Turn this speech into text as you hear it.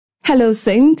Hello,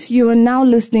 Saint. You are now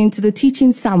listening to the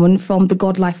teaching sermon from the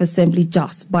God Life Assembly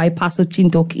Jos by Pastor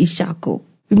Chingtok Ishaku.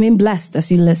 Remain blessed as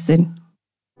you listen.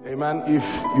 Amen.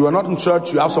 If you are not in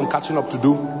church, you have some catching up to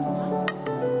do.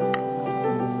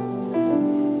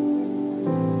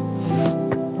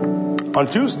 On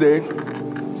Tuesday,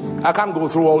 I can't go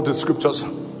through all the scriptures.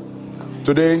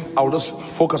 Today, I'll just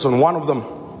focus on one of them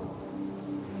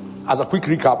as a quick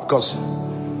recap because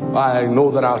I know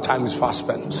that our time is fast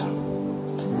spent.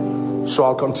 So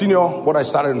I'll continue what I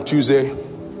started on Tuesday.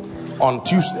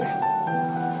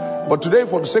 But today,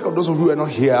 for the sake of those of you who are not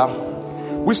here,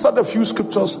 we studied a few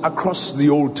scriptures across the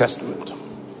Old Testament.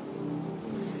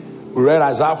 We read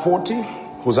Isaiah 40,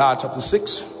 Hosea chapter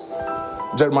 6,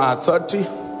 Jeremiah 30.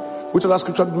 Which other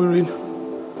scripture did we read?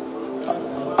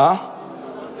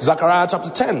 Zechariah chapter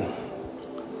 10.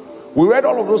 We read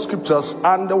all of those scriptures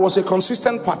and there was a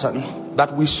consistent pattern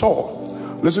that we saw.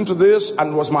 Listen to this,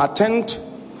 and it was my attempt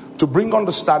to bring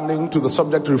understanding to the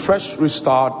subject: refresh,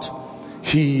 restart,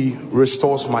 He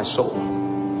restores my soul.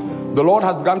 The Lord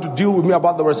has begun to deal with me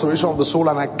about the restoration of the soul,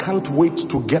 and I can't wait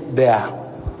to get there.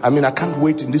 I can't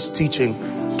wait in this teaching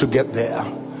to get there.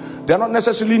 They are not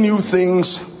necessarily new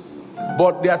things,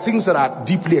 but they are things that are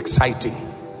deeply exciting.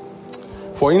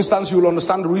 For instance, you will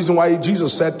understand the reason why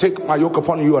Jesus said, "Take my yoke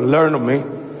upon you and learn of me,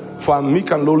 for I am meek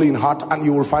and lowly in heart, and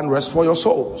you will find rest for your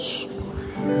souls."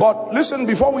 But listen,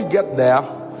 before we get there,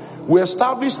 we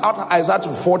established out of Isaiah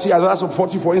 40. Isaiah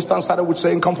 40, for instance, started with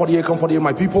saying, comfort ye,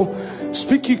 my people.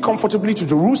 Speak ye comfortably to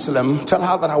Jerusalem. Tell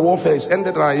her that her warfare is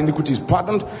ended and her iniquity is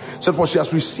pardoned. Said, for she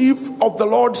has received of the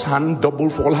Lord's hand double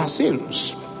for all her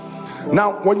sins.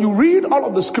 Now, when you read all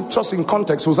of the scriptures in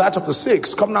context, Hosea chapter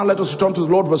 6, come now, let us return to the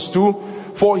Lord, verse 2.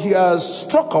 For he has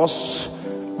struck us,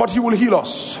 but he will heal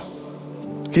us.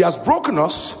 He has broken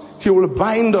us, he will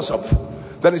bind us up.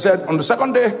 Then he said, on the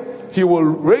second day, he will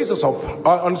raise us up.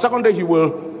 On the second day, he will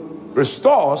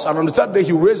restore us. And on the third day,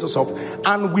 he will raise us up.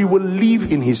 And we will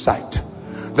live in his sight.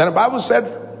 Then the Bible said,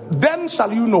 then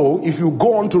shall you know, if you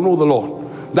go on to know the Lord,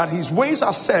 that his ways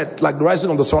are set like the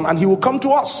rising of the sun, and he will come to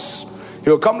us. He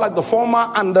will come like the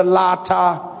former and the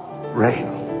latter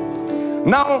rain.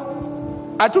 Now,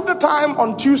 I took the time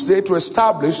on Tuesday to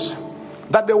establish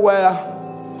that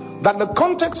the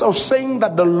context of saying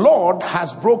that the Lord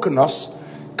has broken us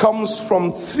comes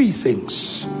from three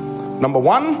things. Number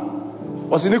one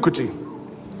was iniquity.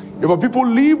 If a people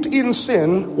lived in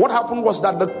sin, what happened was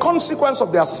that the consequence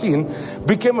of their sin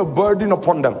became a burden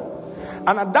upon them.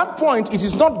 And at that point, it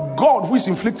is not God who is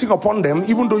inflicting upon them,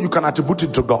 even though you can attribute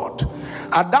it to God.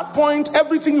 At that point,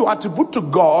 everything you attribute to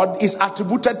God is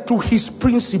attributed to his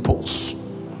principles.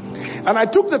 And I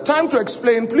took the time to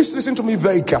explain, please listen to me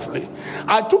very carefully.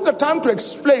 I took the time to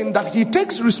explain that he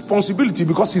takes responsibility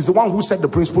because he's the one who set the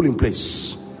principle in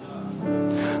place.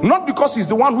 Not because he's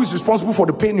the one who is responsible for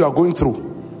the pain you are going through.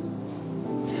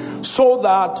 So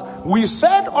that we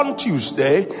said on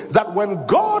Tuesday that when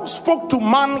God spoke to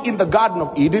man in the Garden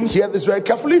of Eden, hear this very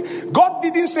carefully, God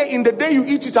didn't say, in the day you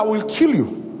eat it, I will kill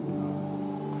you.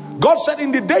 God said,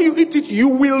 in the day you eat it, you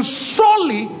will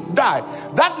surely die.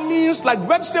 That means like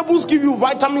vegetables give you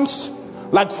vitamins,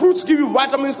 like fruits give you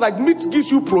vitamins, like meat gives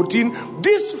you protein,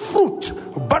 this fruit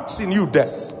births in you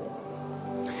death.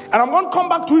 And I'm going to come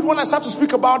back to it when I start to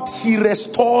speak about he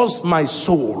restores my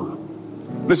soul.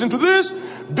 Listen to this,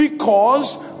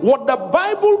 because what the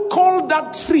Bible called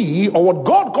that tree, or what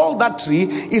God called that tree,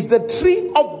 is the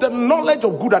tree of the knowledge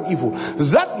of good and evil.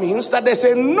 That means that there's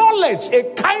a knowledge,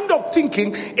 a kind of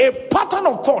thinking, a pattern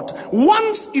of thought.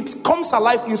 Once it comes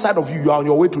alive inside of you, you are on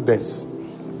your way to death.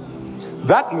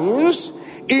 That means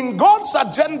in God's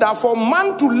agenda for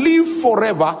man to live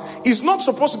forever is not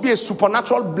supposed to be a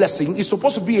supernatural blessing. It's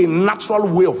supposed to be a natural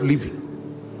way of living.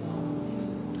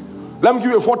 Let me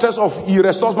give you a foretaste of he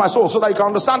restores my soul so that you can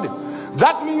understand it.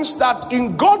 That means that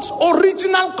in God's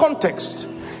original context,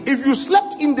 if you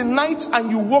slept in the night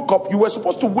and you woke up, you were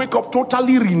supposed to wake up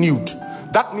totally renewed.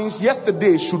 That means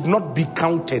yesterday should not be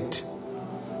counted.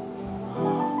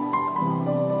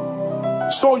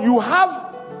 So you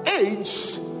have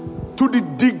age to the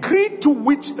degree to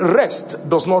which rest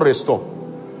does not restore.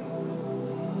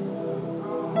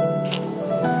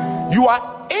 You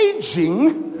are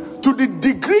aging to the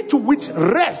degree to which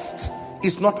rest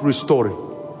is not restoring.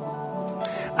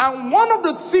 And one of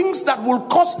the things that will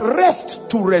cause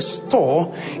rest to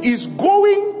restore is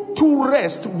going to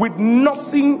rest with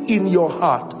nothing in your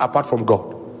heart apart from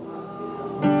God.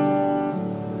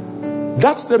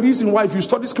 That's the reason why if you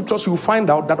study scriptures, you will find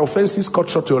out that offenses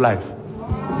cut short your life.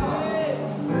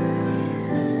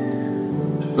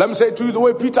 Let me say it to you the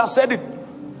way Peter said it.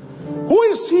 Who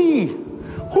is he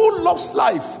who loves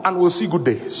life and will see good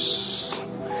days?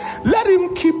 Let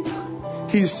him keep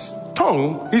his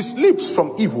tongue, his lips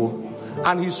from evil,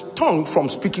 and his tongue from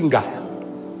speaking guile.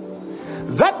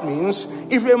 That means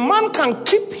if a man can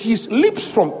keep his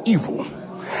lips from evil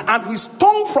and his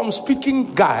tongue from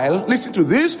speaking guile, listen to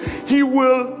this, he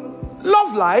will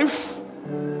love life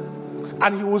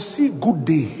and he will see good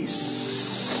days.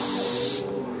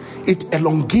 It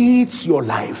elongates your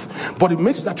life, but it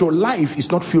makes that your life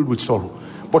is not filled with sorrow.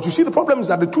 But you see, the problem is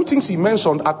that the two things he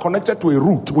mentioned are connected to a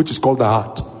root, which is called the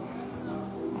heart.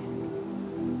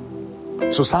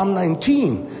 So Psalm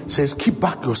 19 says, keep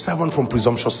back your servant from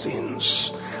presumptuous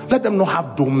sins. Let them not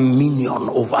have dominion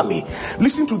over me.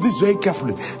 Listen to this very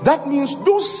carefully. That means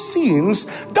those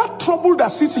sins, that trouble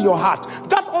that sits in your heart,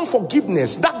 that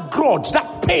unforgiveness, that grudge,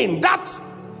 that pain, that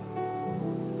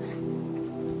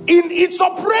in its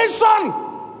operation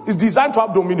is designed to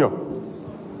have dominion.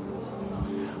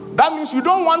 That means you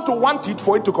don't want it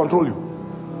for it to control you.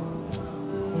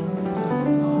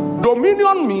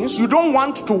 Dominion means you don't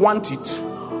want it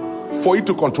for it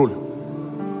to control you.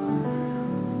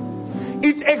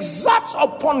 It exerts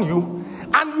upon you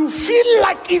and you feel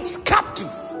like it's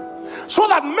captive. So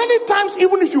that many times,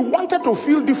 even if you wanted to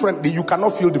feel differently, you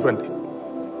cannot feel differently.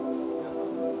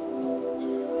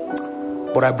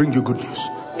 But I bring you good news.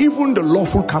 Even the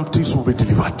lawful captives will be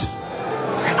delivered,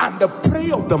 and the prey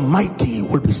of the mighty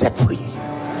will be set free.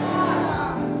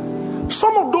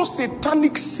 Some of those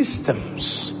satanic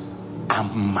systems are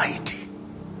mighty.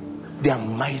 They are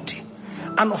mighty.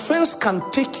 An offense can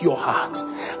take your heart,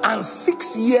 and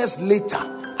 6 years later,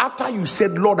 after you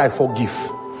said, Lord, I forgive,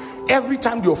 every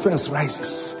time the offense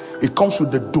rises, it comes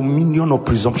with the dominion of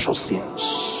presumptuous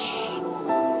sins.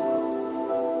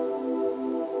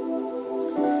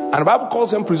 And the Bible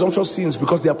calls them presumptuous sins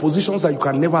because they are positions that you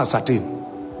can never ascertain.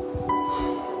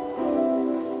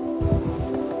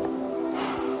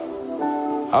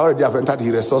 I already have entered,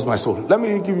 he restores my soul. Let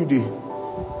me give you the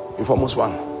infamous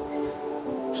one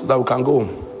so that we can go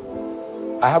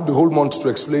home. I have the whole month to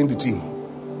explain the theme.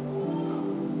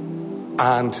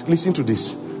 And listen to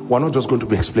this. We're not just going to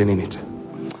be explaining it.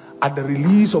 At the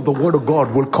release of the word of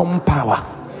God will come power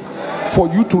for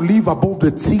you to live above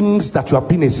the things that you have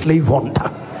been a slave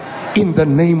under. In the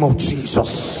name of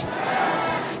Jesus.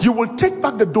 You will take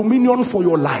back the dominion for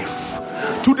your life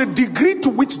to the degree to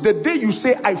which the day you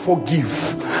say I forgive,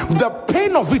 the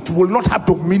pain of it will not have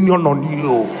dominion on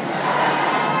you.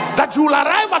 That you will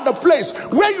arrive at the place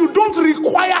where you don't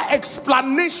require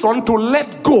explanation to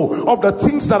let go of the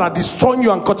things that are destroying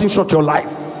you and cutting short your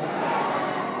life.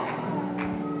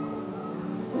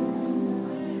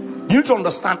 You need to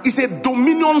understand, it's a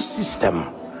dominion system.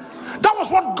 That was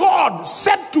what God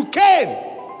said to Cain.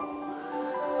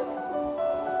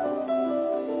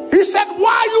 He said,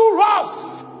 why you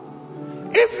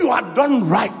wrath? If you had done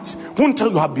right, won't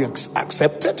you have been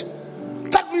accepted?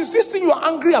 That means this thing you are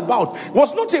angry about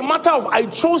was not a matter of I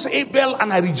chose Abel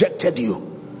and I rejected you.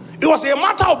 It was a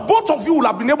matter of both of you will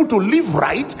have been able to live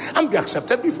right and be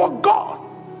accepted before God.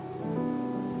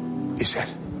 He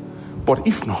said, but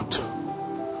if not,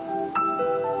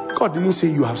 God didn't say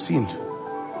you have sinned.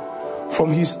 From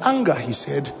his anger, he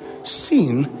said,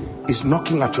 sin is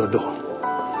knocking at your door.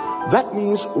 That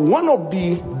means one of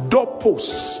the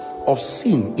doorposts of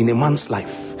sin in a man's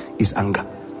life is anger.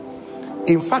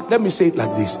 In fact, let me say it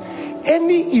like this.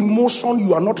 Any emotion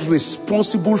you are not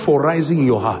responsible for rising in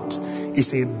your heart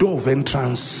is a door of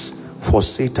entrance for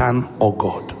Satan or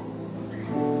God.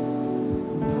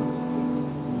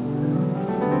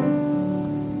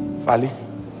 Fali,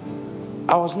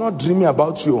 I was not dreaming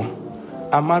about you.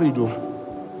 I'm married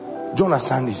though. John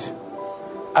Sandys.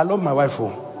 I love my wife,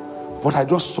 but I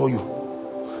just saw you.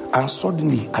 And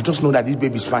suddenly, I just know that this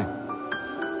baby is fine.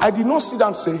 I did not sit down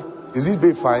and say, is this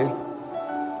babe fine?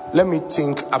 Let me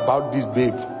think about this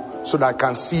babe so that I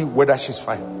can see whether she's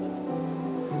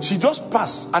fine. She just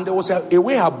passed and there was a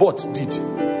way her butt did.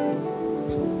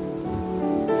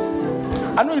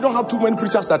 I know you don't have too many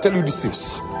preachers that tell you these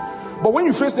things. But when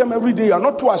you face them every day, you are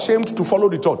not too ashamed to follow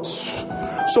the thoughts.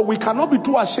 So we cannot be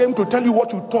too ashamed to tell you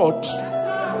what you thought.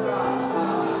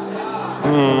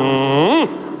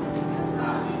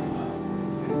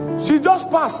 She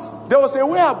just passed. There was a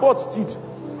way her butt did.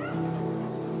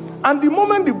 And the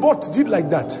moment the butt did like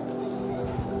that,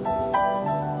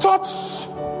 thoughts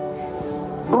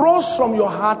rose from your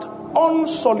heart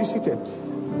unsolicited.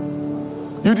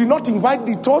 You did not invite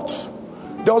the thought.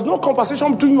 There was no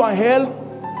conversation between you and hell.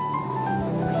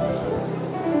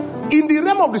 In the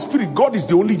realm of the spirit, God is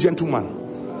the only gentleman.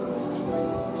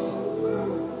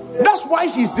 That's why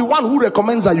he's the one who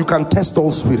recommends that you can test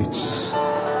all spirits.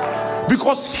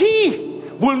 Because he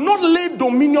will not lay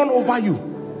dominion over you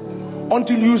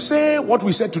until you say what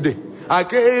we said today. I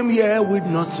came here with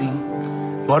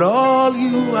nothing, but all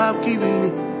you have given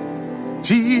me.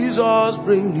 Jesus,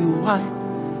 bring new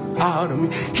wine out of me.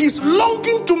 He's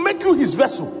longing to make you his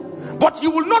vessel, but he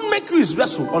will not make you his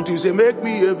vessel until you say, make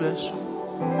me a vessel.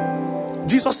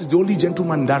 Jesus is the only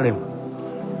gentleman in that realm.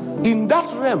 In that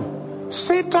realm,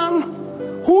 Satan,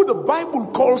 who the Bible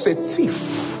calls a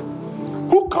thief,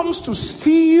 who comes to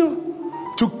steal,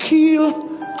 to kill,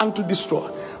 and to destroy.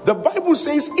 The Bible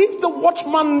says, if the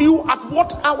watchman knew at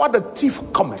what hour the thief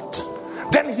cometh,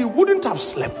 then he wouldn't have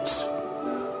slept.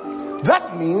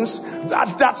 That means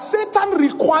that Satan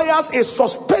requires a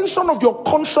suspension of your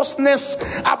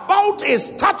consciousness about a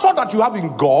stature that you have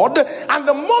in God, and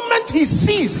the moment he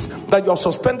sees that you have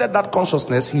suspended that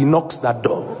consciousness, he knocks that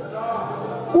door.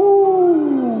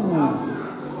 Ooh.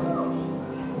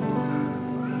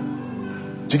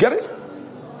 Do you get it?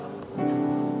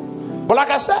 But like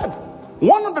I said,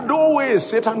 one of the doorways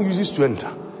Satan uses to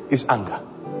enter is anger.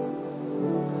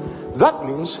 That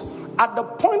means at the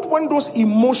point when those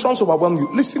emotions overwhelm you,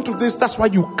 listen to this, that's why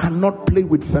you cannot play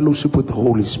with fellowship with the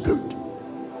Holy Spirit.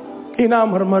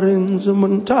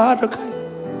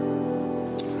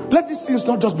 Let these things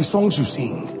not just be songs you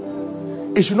sing.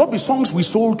 It should not be songs we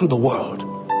sold to the world.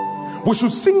 We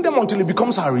should sing them until it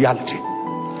becomes our reality.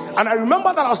 And I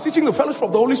remember that I was teaching the fellowship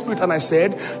of the Holy Spirit, and I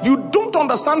said, you don't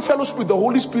understand fellowship with the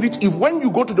Holy Spirit if when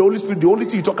you go to the Holy Spirit, the only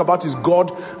thing you talk about is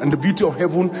God and the beauty of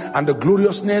heaven and the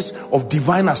gloriousness of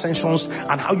divine ascensions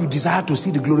and how you desire to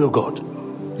see the glory of God.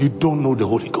 You don't know the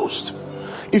Holy Ghost.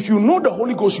 If you know the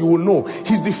Holy Ghost, you will know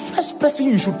he's the first person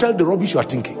you should tell the rubbish you are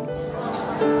thinking.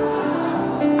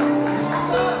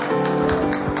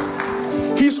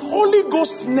 His Holy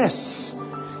Ghostness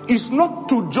is not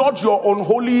to judge your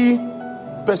unholy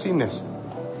personness.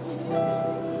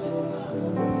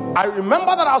 I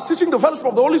remember that I was teaching the fellowship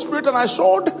of the Holy Spirit, and I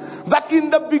showed that in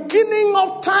the beginning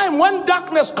of time, when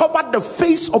darkness covered the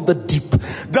face of the deep,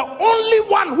 the only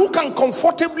one who can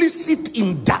comfortably sit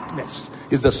in darkness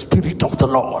is the Spirit of the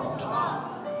Lord.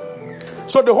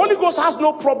 So the Holy Ghost has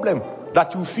no problem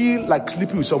that you feel like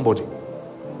sleeping with somebody.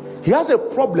 He has a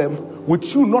problem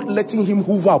with you not letting him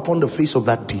hover upon the face of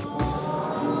that deep.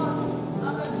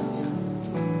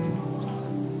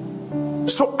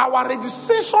 So our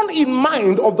registration in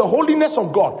mind of the holiness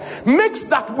of God makes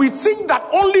that we think that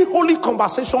only holy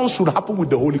conversations should happen with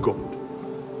the Holy God.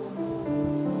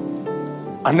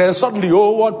 And then suddenly,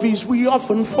 oh, what peace we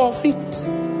often forfeit.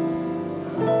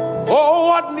 Oh,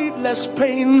 what needless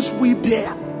pains we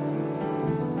bear.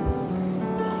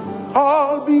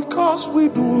 All because we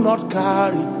do not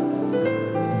carry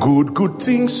good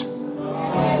things.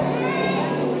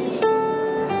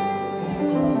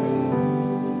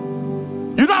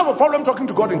 You don't have a problem talking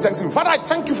to God in thanksgiving. Father, I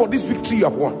thank you for this victory you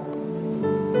have won.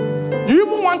 You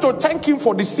even want to thank him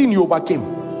for the sin you overcame,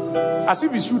 as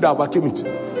if it's you that overcame it.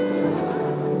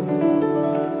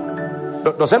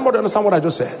 Does anybody understand what I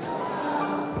just said?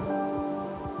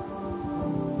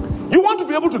 You want to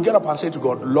be able to get up and say to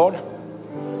God, Lord,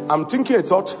 I'm thinking a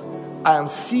thought, I am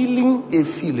feeling a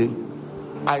feeling.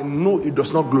 I know it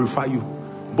does not glorify you,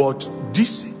 but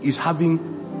this is having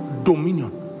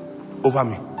dominion over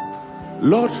me.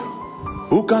 Lord,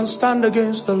 who can stand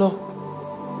against the Lord?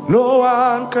 No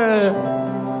one can.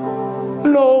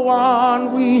 No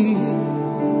one will.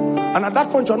 And at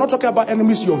that point, you're not talking about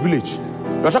enemies in your village.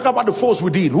 You're talking about the force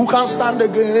within. Who can stand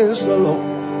against the Lord?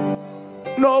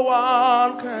 No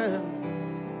one can.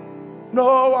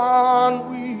 No one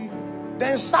will.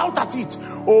 Then shout at it.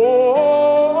 Oh,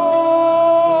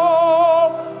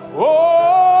 oh,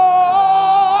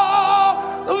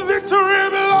 the victory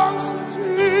belongs to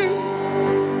Jesus.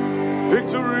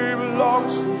 Victory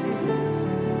belongs to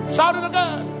him. Shout it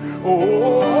again.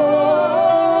 Oh,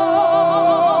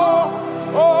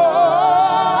 oh,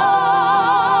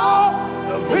 oh,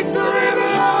 the victory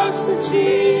belongs to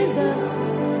Jesus.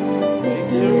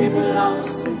 Victory belongs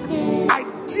to him. I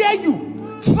dare you,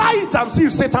 try it and see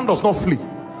if Satan does not flee.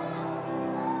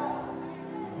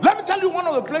 Let me tell you one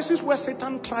of the places where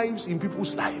Satan thrives in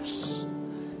people's lives.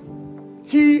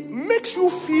 He makes you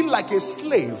feel like a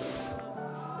slave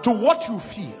to what you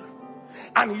feel,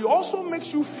 and he also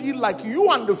makes you feel like you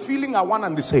and the feeling are one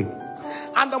and the same.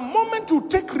 And the moment you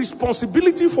take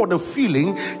responsibility for the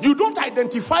feeling, you don't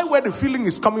identify where the feeling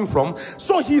is coming from.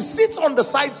 So he sits on the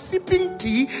side sipping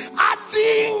tea,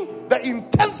 adding the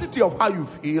intensity of how you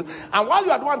feel. And while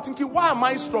you are the one thinking, why am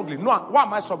I struggling? No, why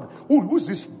am I struggling? Who is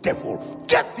this devil?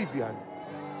 Get it behind.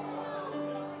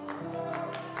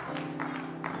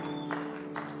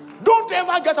 Don't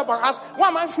ever get up and ask, why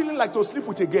am I feeling like to sleep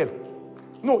with a girl?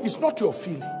 No, it's not your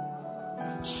feeling.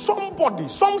 somebody,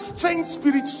 some strange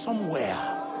spirit somewhere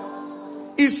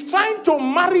is trying to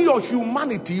marry your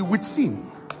humanity with sin.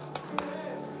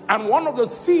 And one of the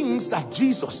things that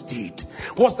Jesus did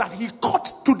was that he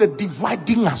cut to the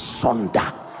dividing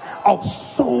asunder of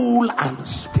soul and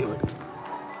spirit.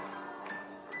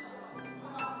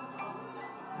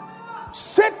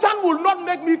 Satan will not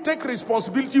make me take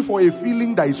responsibility for a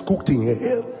feeling that is cooked in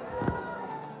hell.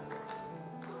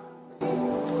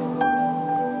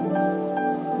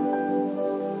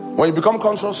 When you become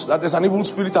conscious that there's an evil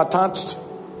spirit attached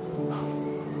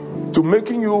to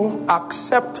making you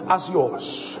accept as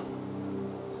yours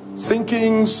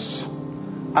thinkings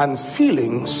and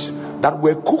feelings that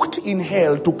were cooked in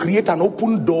hell to create an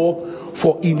open door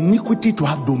for iniquity to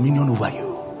have dominion over you.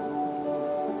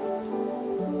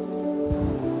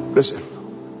 Listen,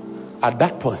 at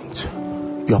that point,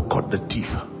 you're caught the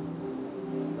thief.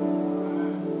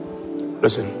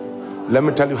 Listen, let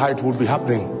me tell you how it will be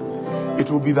happening.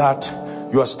 It will be that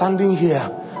you are standing here,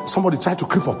 somebody try to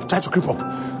creep up.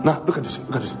 Now, look at this.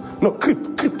 No, creep.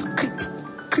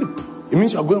 It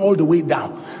means you are going all the way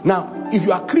down. Now, if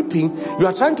you are creeping, you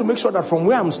are trying to make sure that from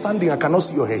where I'm standing, I cannot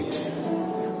see your head.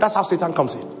 That's how Satan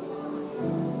comes in.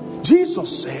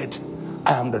 Jesus said,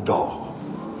 I am the door.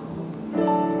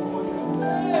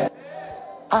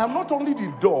 I am not only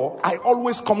the door, I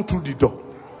always come through the door.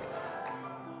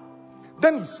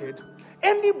 Then he said,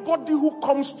 anybody who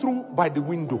comes through by the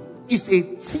window is a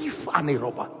thief and a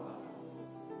robber.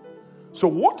 So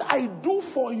what I do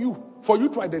for you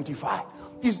to identify,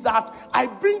 is that I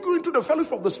bring you into the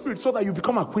fellowship of the Spirit so that you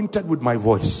become acquainted with my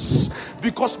voice.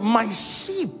 Because my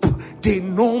sheep, they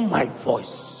know my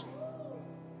voice.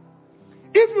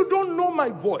 If you don't know my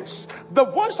voice, the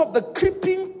voice of the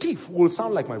creeping thief will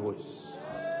sound like my voice.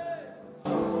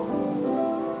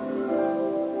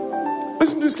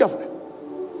 Listen to this carefully.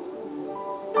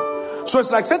 So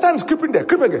it's like Satan is creeping there.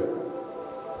 Creep again.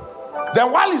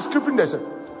 Then while he's creeping there, say,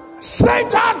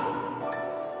 Satan,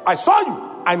 I saw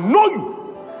you. I know you.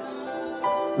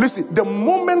 Listen, the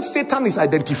moment Satan is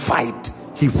identified,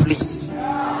 he flees.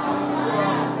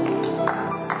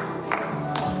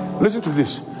 Listen to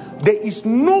this. There is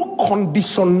no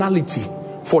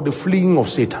conditionality for the fleeing of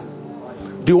Satan.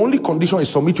 The only condition is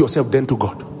submit yourself then to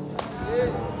God.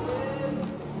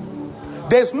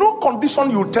 There's no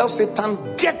condition you tell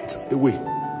Satan, get away,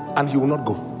 and he will not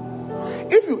go.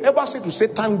 If you ever say to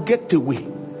Satan, get away,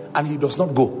 and he does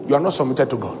not go, you are not submitted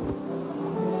to God.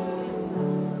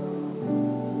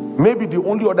 Maybe the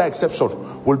only other exception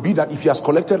will be that if he has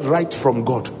collected right from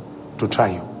God to try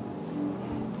you.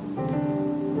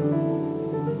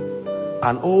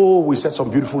 And we said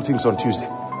some beautiful things on Tuesday.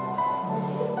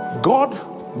 God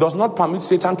does not permit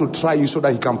Satan to try you so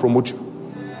that he can promote you.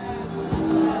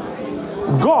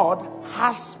 God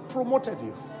has promoted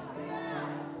you.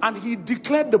 And he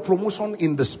declared the promotion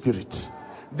in the spirit.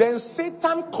 Then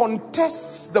Satan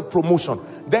contests the promotion.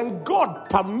 Then God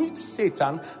permits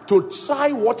Satan to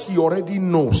try what he already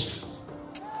knows.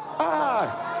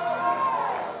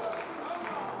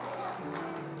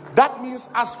 That means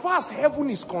as far as heaven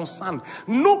is concerned,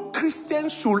 no Christian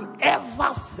should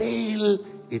ever fail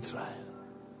a trial.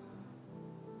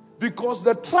 Because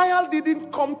the trial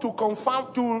didn't come to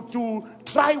confirm, to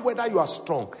try whether you are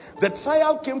strong. The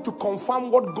trial came to confirm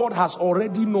what God has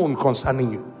already known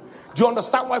concerning you. Do you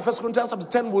understand why 1 Corinthians chapter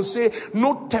 10 will say,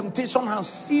 no temptation has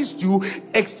seized you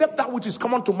except that which is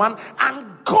common to man, and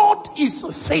God is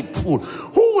faithful,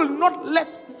 who will not let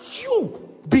you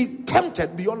be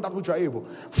tempted beyond that which you are able.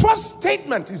 First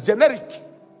statement is generic.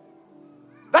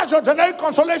 That's your generic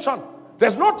consolation.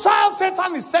 There's no trial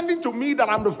Satan is sending to me that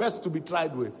I'm the first to be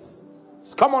tried with.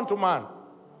 It's common to man.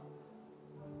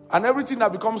 And everything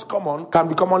that becomes common can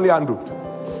be commonly handled.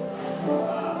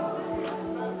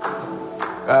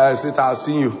 Satan, I've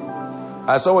seen you.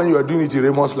 I saw when you were doing it in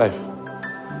Raymond's life.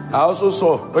 I also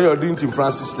saw when you were doing it in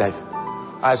Francis' life.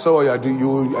 I saw what you are doing.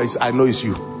 I know it's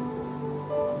you.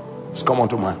 It's common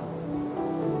to man.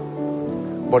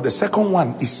 But the second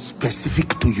one is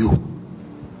specific to you.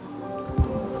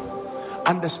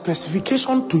 And the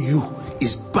specification to you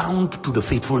is bound to the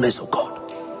faithfulness of God.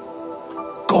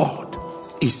 God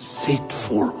is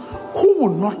faithful, who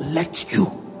will not let you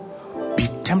be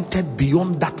tempted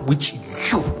beyond that which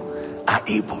you are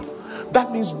able.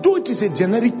 That means though it is a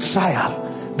generic trial,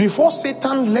 before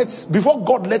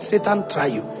God lets Satan try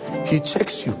you, he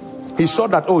checks you. He saw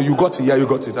that, you got it. Yeah, you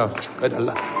got it. Do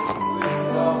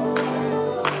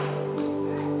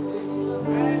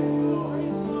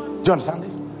you understand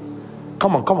it?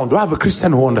 Come on. Do I have a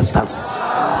Christian who understands this?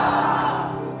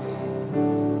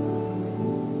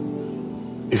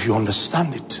 If you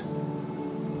understand it,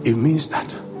 it means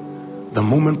that the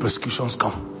moment persecutions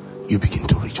come, you begin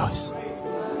to rejoice.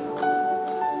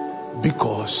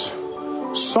 Because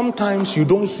sometimes you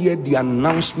don't hear the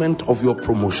announcement of your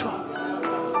promotion.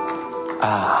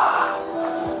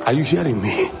 Are you hearing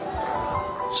me?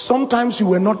 Sometimes you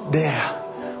were not there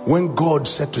when God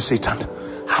said to Satan,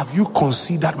 have you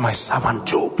considered my servant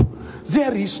Job?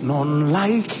 There is none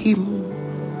like him.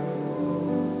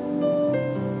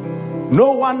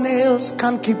 No one else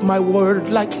can keep my word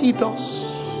like he does.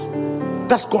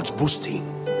 That's God's boasting.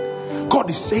 God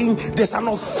is saying there's an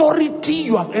authority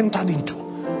you have entered into.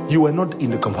 You were not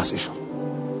in the conversation.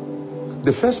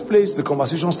 The first place the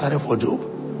conversation started for Job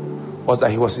was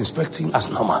that he was inspecting as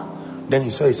normal. Then he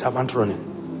saw his servant running.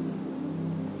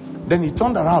 Then he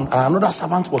turned around and another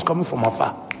servant was coming from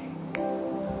afar.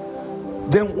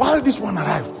 Then while this one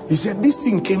arrived, he said, this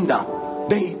thing came down.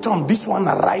 Then he turned, this one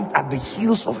arrived at the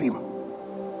heels of him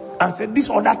and said, this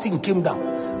other thing came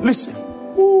down. Listen.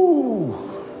 Ooh.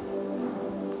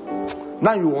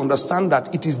 Now you understand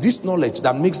that it is this knowledge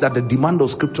that makes that the demand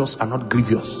of scriptures are not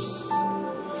grievous.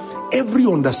 Every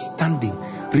understanding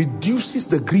reduces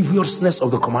the grievousness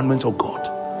of the commandments of God.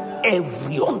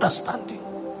 Every understanding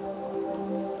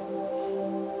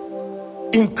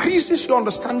increases your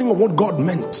understanding of what God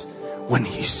meant when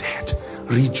he said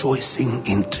rejoicing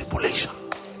in tribulation.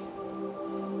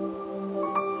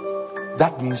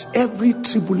 That means every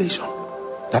tribulation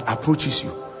that approaches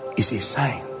you is a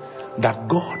sign that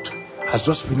God has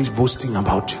just finished boasting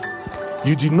about you.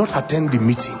 You did not attend the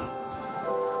meeting,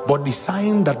 but the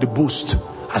sign that the boast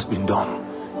has been done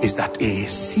is that a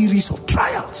series of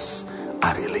trials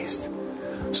are released.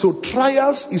 So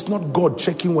trials is not God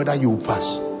checking whether you will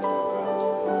pass.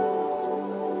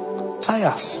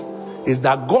 Trials is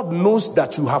that God knows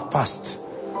that you have passed,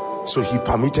 so he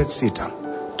permitted Satan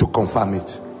to confirm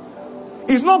it.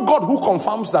 It's not God who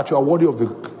confirms that you are worthy of the...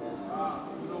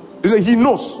 He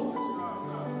knows.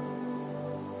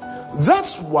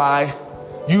 That's why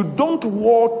you don't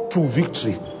war to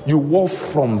victory, you war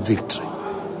from victory.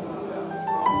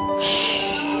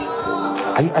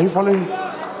 Are you following me?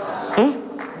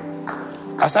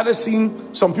 I started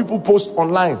seeing some people post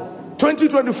online,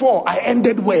 2024 I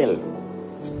ended well.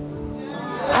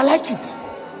 I like it,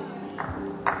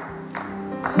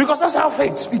 because that's how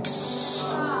faith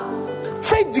speaks.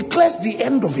 Faith declares the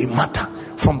end of a matter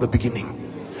from the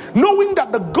beginning, knowing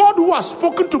that the God who has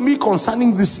spoken to me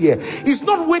concerning this year is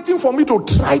not waiting for me to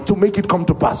try to make it come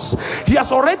to pass. He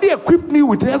has already equipped me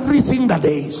with everything that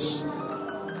there is.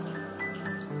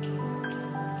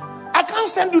 I can't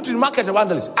send you to the market,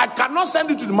 evangelist. I cannot send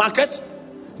you to the market,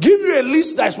 give you a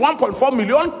list that is 1.4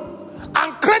 million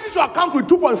and credit your account with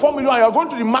 2.4 million, and you're going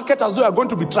to the market as though you're going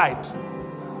to be tried.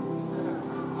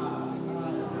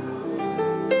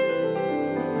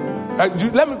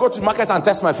 Let me go to the market and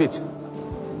test my faith.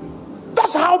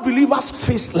 That's how believers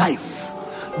face life.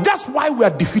 That's why we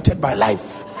are defeated by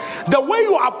life. The way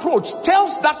you approach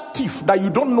tells that thief that you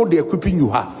don't know the equipping you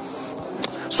have,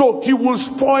 so he will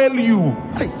spoil you.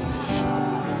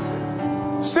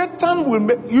 Satan will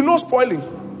make, spoiling.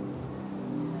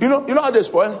 You know how they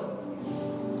spoil?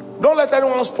 Don't let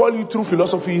anyone spoil you through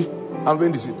philosophy and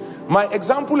vanity. My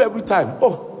example every time,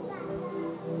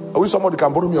 I wish somebody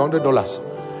can borrow me $100.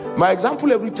 My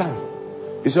example every time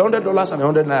is $100 and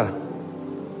 100 naira.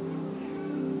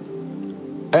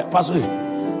 Pastor,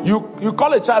 you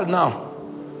call a child now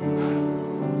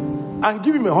and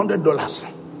give him $100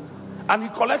 and he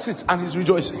collects it and he's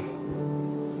rejoicing.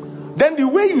 Then the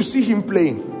way you see him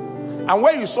playing and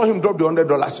where you saw him drop the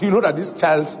 $100, you know that this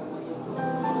child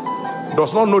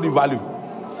does not know the value.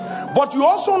 But you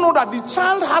also know that the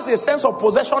child has a sense of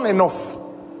possession enough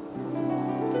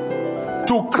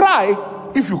to cry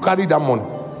if you carry that money.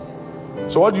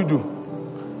 So what do?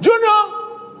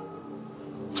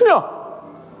 Junior,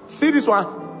 see this one,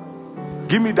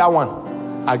 give me that one,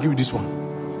 I'll give you this one.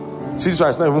 See this one,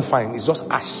 it's not even fine, it's just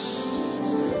ash.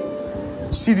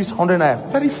 See this 100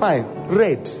 naira, very fine,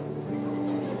 red.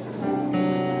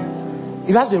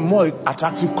 It has a more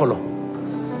attractive color,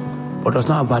 but does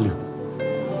not have value.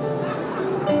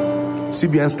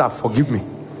 CBN staff, forgive me.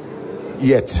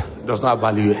 Yet, it does not have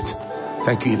value yet.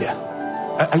 Thank you, Ilya.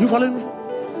 Are you following me?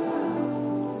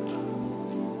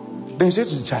 Then you say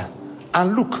to the child,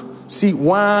 and look, see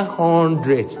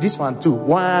 100. This one too,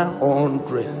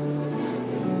 100.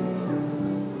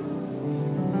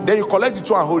 Then you collect the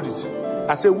two and hold it.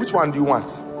 I say, which one do you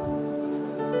want?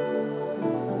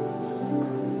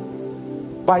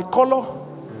 By color,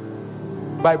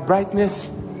 by brightness,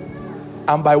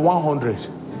 and by 100.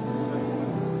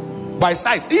 By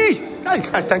size.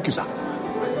 Thank you, sir.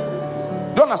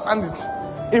 Don't understand it.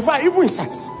 In fact, even in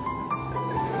size.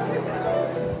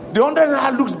 The 100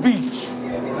 naira looks big.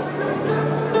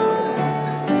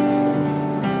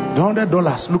 The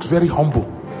 $100 looks very humble.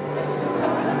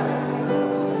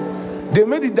 They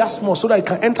made it that small so that it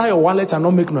can enter your wallet and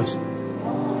not make noise.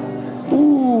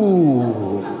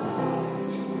 Ooh.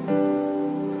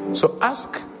 So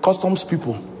ask customs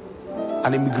people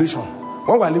and immigration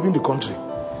when we are leaving the country.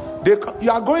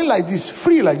 You are going like this,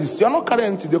 free like this. You are not carrying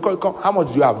anything. They call you, how much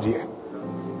do you have there?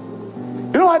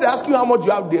 You know why they ask you how much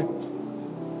you have there?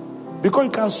 Because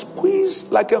you can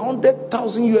squeeze like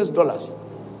 $100,000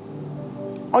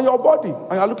 on your body,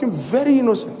 and you are looking very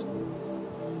innocent.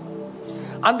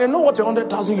 And they know what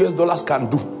 $100,000 can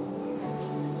do.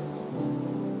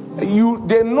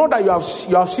 They know that you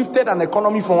have shifted an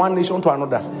economy from one nation to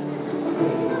another.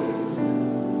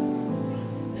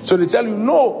 So they tell you,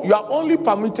 no, you are only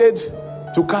permitted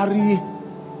to carry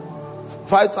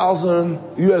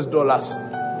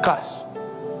 $5,000 cash.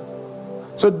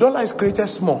 So dollar is created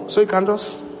small, so you can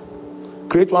just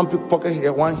create one pocket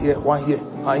here, one here, one here,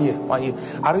 one here, one here.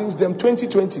 Arrange them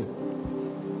 20-20.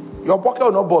 Your pocket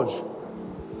will not budge.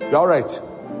 You're all right.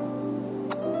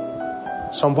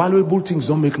 Some valuable things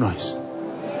don't make noise.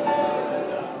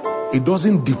 It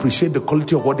doesn't depreciate the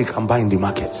quality of what they can buy in the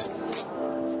markets.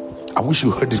 I wish you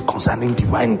heard it concerning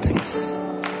divine things.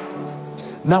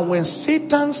 Now, when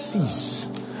Satan sees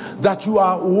that you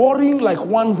are worrying like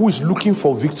one who is looking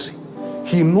for victory,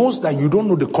 he knows that you don't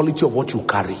know the quality of what you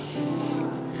carry.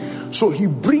 So he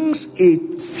brings a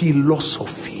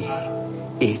philosophy,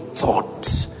 a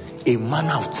thought, a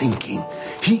manner of thinking.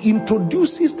 He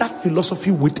introduces that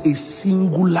philosophy with a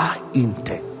singular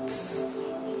intent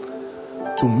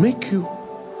to make you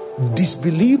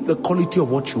disbelieve the quality of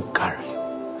what you carry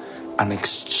and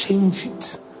exchange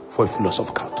it for a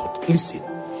philosophical thought. Listen,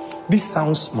 this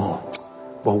sounds small,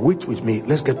 but wait with me.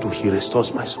 Let's get to He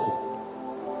Restores My Soul.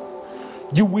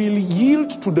 You will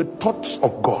yield to the thoughts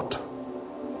of God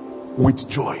with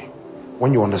joy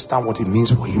when you understand what it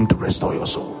means for Him to restore your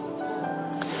soul.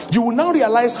 You will now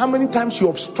realize how many times you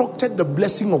obstructed the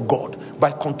blessing of God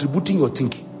by contributing your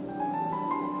thinking.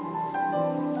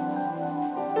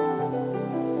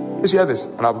 Let's hear this,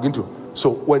 and I'll begin to.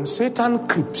 So when Satan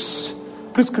creeps,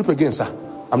 please creep again, sir.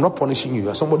 I'm not punishing you.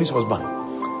 You're somebody's husband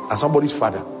and somebody's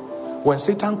father. When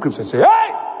Satan creeps and say,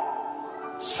 hey,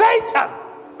 Satan,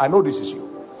 I know this is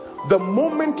you. The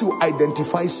moment you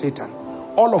identify Satan,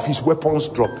 all of his weapons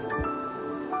drop.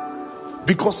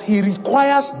 Because he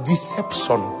requires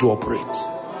deception to operate.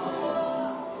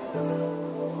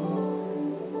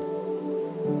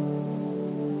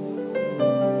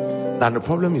 Now the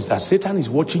problem is that Satan is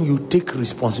watching you take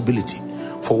responsibility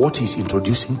for what he's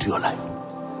introducing to your life.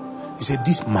 He said,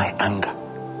 this my anger,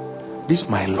 this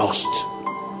my lust,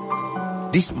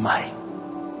 this my...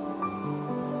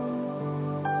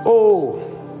 Oh,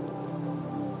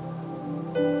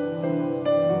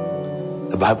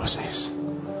 the Bible says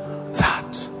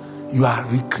that you are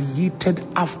recreated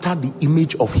after the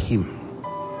image of Him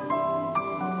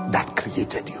that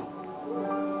created you.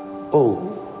 Oh,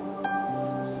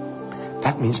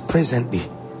 that means presently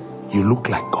you look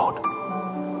like God.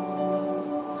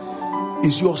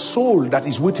 It's your soul that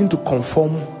is waiting to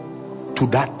conform to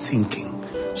that thinking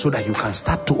so that you can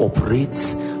start to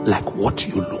operate like what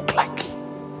you look like.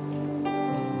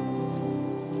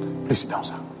 Please sit down,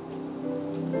 sir.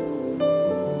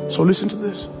 So listen to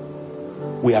this.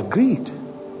 We agreed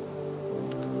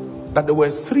that there were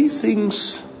three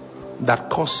things that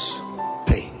cause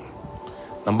pain.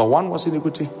 Number one was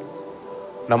iniquity.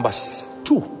 Number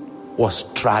two was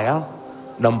trial.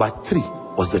 Number three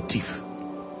was the thief.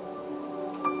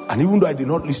 And even though I did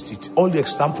not list it, all the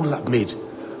examples I've made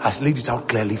has laid it out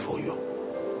clearly for you.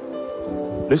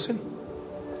 Listen.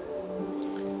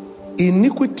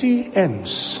 Iniquity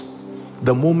ends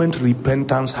the moment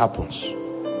repentance happens.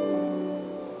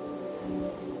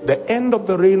 The end of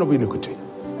the reign of iniquity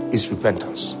is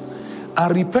repentance.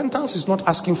 And repentance is not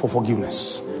asking for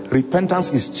forgiveness.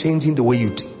 Repentance is changing the way you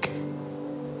think.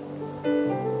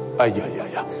 I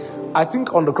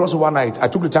think on the crossover night, I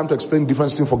took the time to explain the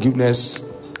difference between forgiveness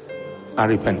and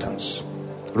repentance.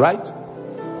 Right?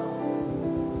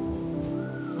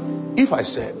 If I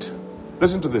said,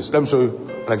 listen to this, let me show you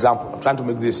an example. I'm trying to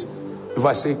make this. If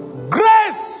I say,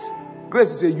 grace!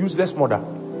 Grace is a useless mother.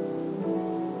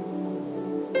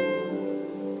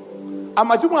 I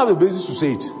might even have a basis to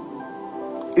say it.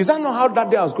 Is that not how that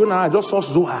day I was going around? I just saw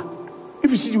Zoha.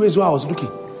 If you see the way Zoha was looking,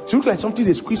 she looked like something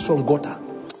they squeezed from gutter.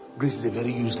 Grace is a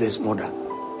very useless mother.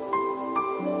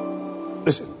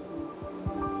 Listen.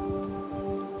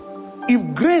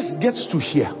 If Grace gets to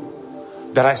hear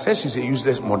that I said she's a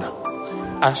useless mother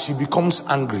and she becomes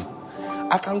angry,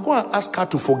 I can go and ask her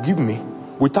to forgive me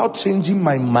without changing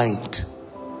my mind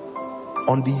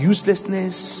on the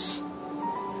uselessness.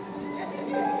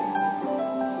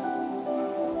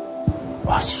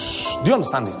 Do you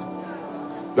understand it?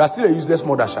 You are still a useless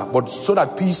mother, but so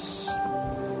that peace.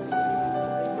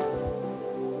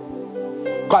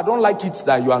 I don't like it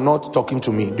that you are not talking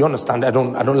to me. Do you understand? I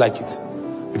don't like it.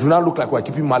 It will not look like we're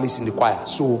keeping malice in the choir.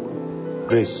 So,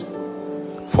 Grace,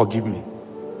 forgive me.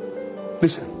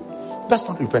 Listen, that's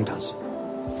not repentance.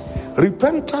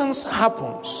 Repentance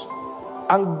happens,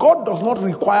 and God does not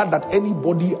require that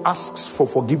anybody asks for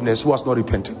forgiveness who has not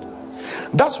repented.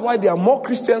 That's why there are more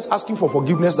Christians asking for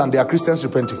forgiveness than there are Christians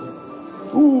repenting.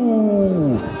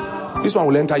 Ooh, this one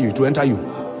will enter you, to enter you.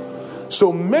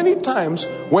 So many times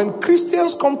when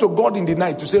Christians come to God in the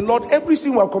night to say, Lord, every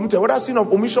sin we have committed, whether sin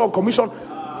of omission or commission,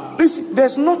 listen,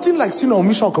 there's nothing like sin of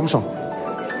omission or commission.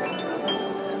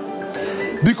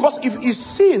 Because if it's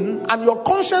sin and your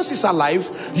conscience is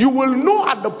alive, you will know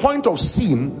at the point of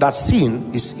sin that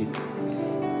sin is sin.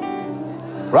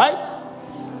 Right?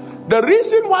 The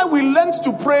reason why we learned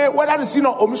to pray whether it's sin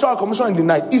of omission or commission in the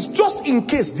night is just in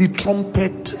case the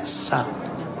trumpet sound.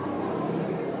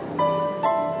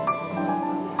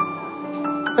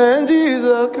 And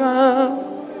Jesus come,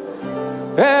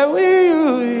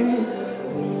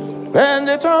 and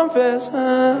the trumpet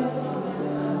sound,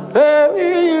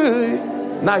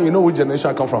 now you know which generation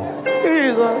I come from.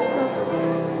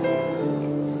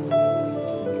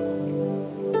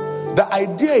 The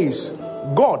idea is,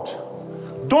 God,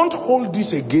 don't hold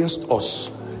this against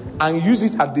us and use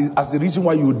it as the reason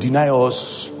why you deny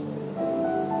us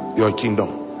your kingdom.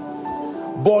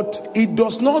 But it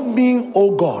does not mean,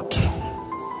 oh God,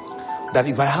 that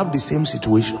if I have the same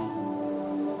situation,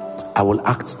 I will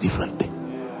act differently.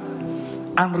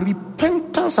 And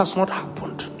repentance has not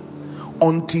happened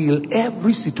until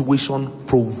every situation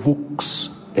provokes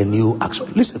a new action.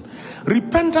 Listen,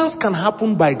 repentance can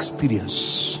happen by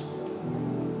experience.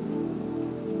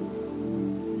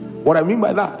 What I mean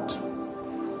by that?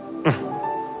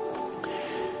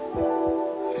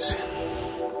 Listen.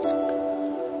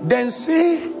 Then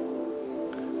say,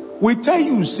 we tell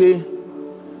you, say,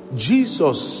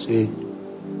 Jesus say,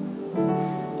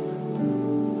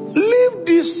 leave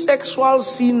this sexual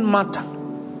sin matter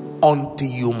until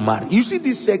you marry. You see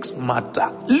this sex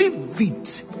matter, leave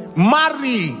it,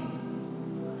 marry.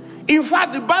 In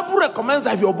fact, the Bible recommends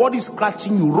that if your body is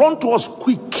scratching you, run to us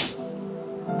quick.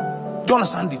 Do you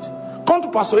understand it? Come to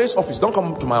Pastor A's office, don't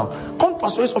come to my own. Come to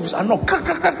Pastor A's office and knock.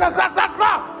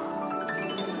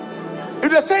 If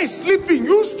they say he's sleeping,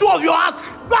 use two of your hands.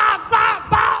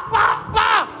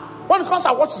 When it comes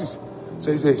out, what's this?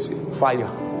 Say, fire.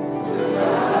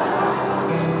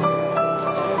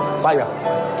 Fire.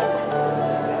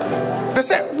 They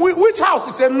say, which house?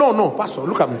 He said, no, Pastor,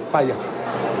 look at me, fire.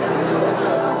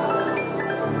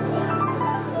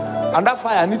 And that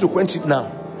fire, I need to quench it now.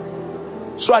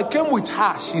 So I came with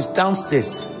her, she's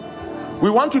downstairs. We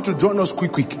want you to join us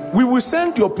quick. We will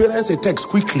send your parents a text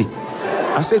quickly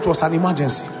and say it was an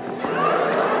emergency.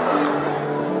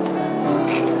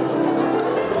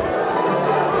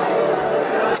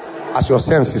 As your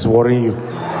sense is worrying you.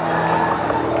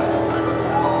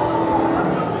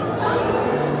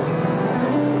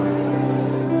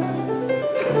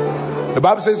 The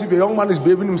Bible says if a young man is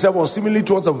behaving himself unsimilarly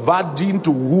towards a virgin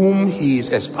to whom he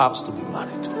is espoused to be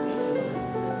married,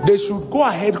 they should go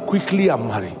ahead quickly and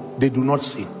marry. They do not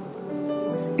sin.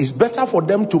 It's better for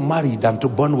them to marry than to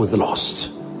burn with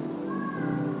lust.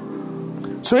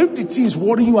 So if the thing is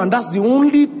worrying you and that's the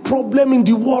only problem in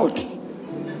the world,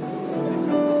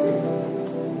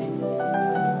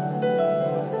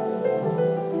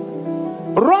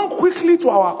 run quickly to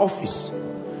our office.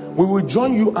 We will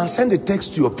join you and send a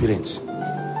text to your parents.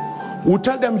 We'll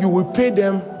tell them you will pay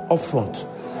them upfront.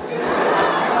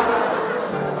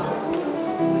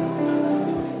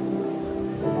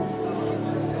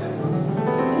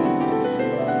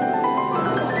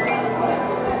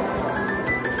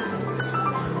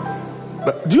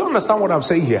 But do you understand what I'm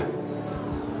saying here?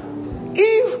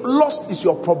 If lust is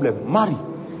your problem, marry.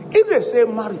 If they say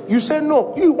marry, you say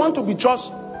no. You want to be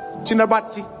just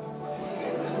Chinabati.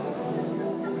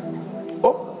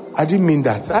 Oh, I didn't mean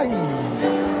that.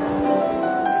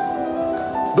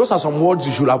 Those are some words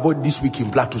you should avoid this week in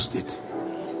Plateau State.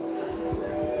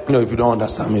 No, if you don't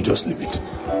understand me, just leave it.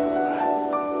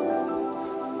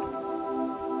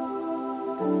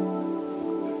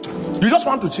 You just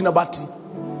want to Chinabati.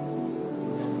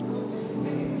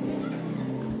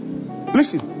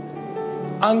 Listen,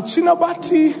 and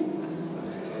Chinabati.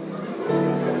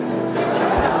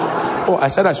 Oh, I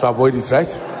said I should avoid it,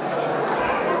 right?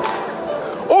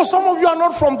 Oh, some of you are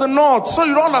not from the north, so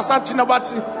you don't understand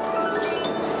Chinabati.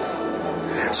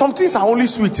 Some things are only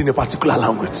sweet in a particular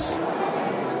language.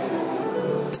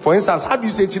 For instance, how do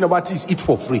you say Chinabati is eat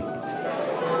for free?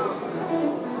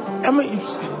 I mean,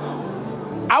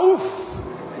 Awuf.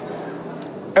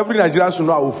 Every Nigerian should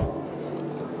know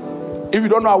Awuf. If you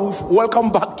don't know Awuf,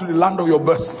 welcome back to the land of your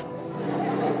birth.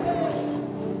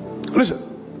 Listen,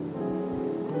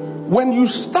 when you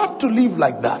start to live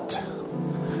like that,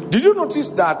 did you notice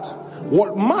that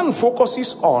what man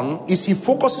focuses on is he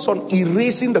focuses on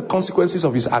erasing the consequences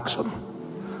of his action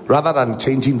rather than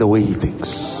changing the way he thinks.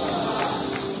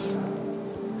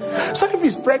 So if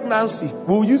it's pregnancy,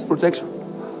 we'll use protection.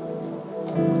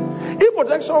 If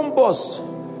protection bursts,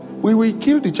 we will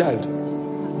kill the child.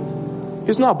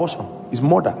 It's not abortion, it's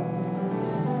murder.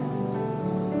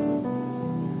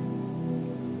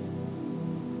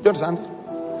 You understand?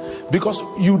 Because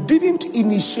you didn't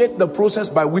initiate the process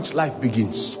by which life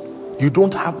begins. You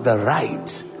don't have the right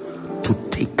to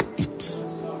take it.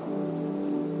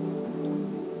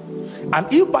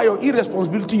 And if by your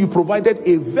irresponsibility you provided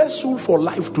a vessel for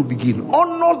life to begin,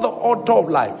 honor the author of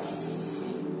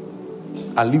life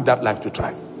and leave that life to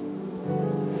thrive.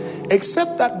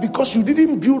 Except that because you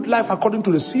didn't build life according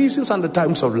to the seasons and the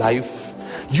times of life,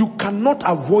 you cannot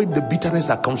avoid the bitterness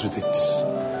that comes with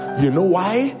it. You know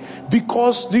why?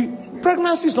 Because the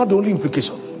pregnancy is not the only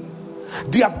implication.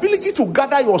 The ability to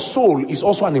gather your soul is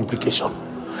also an implication.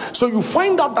 So you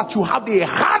find out that you have a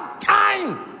hard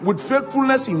time with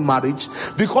faithfulness in marriage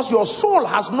because your soul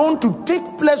has known to take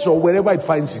pleasure wherever it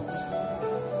finds it.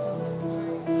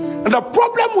 And the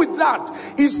problem with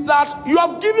that is that you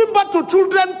have given birth to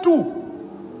children too.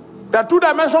 There are two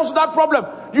dimensions to that problem.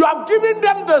 You have given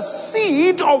them the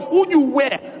seed of who you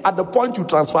were at the point you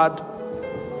transferred.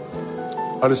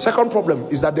 And the second problem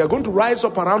is that they are going to rise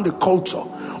up around the culture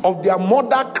of their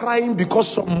mother crying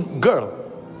because some girl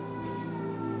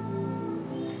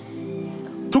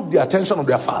took the attention of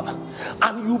their father.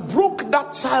 And you broke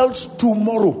that child's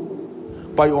tomorrow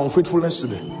by your unfaithfulness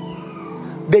today.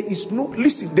 There is no,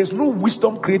 listen, there's no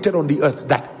wisdom created on the earth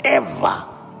that ever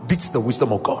beats the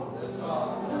wisdom of God.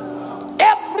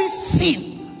 Every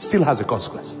sin still has a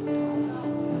consequence.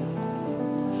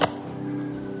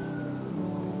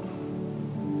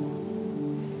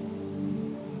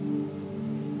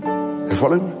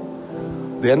 Following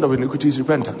me? The end of iniquity is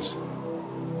repentance.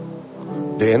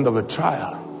 The end of a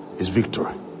trial is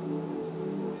victory.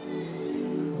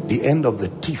 The end of the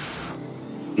thief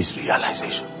is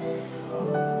realization.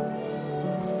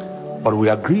 But we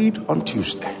agreed on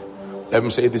Tuesday. Let me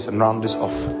say this and round this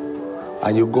off.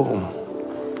 And you go home.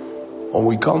 When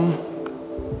we come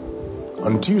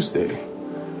on Tuesday,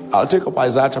 I'll take up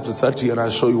Isaiah chapter 30 and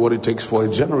I'll show you what it takes for a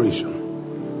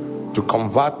generation to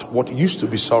convert what used to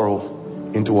be sorrow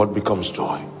into what becomes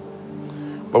joy.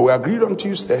 But we agreed on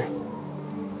Tuesday,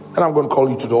 and I'm going to call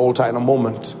you to the altar in a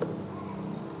moment.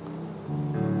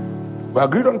 We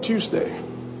agreed on Tuesday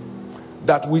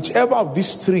that whichever of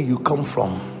these three you come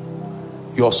from,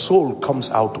 your soul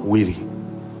comes out weary,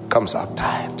 comes out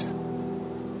tired.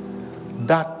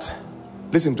 That,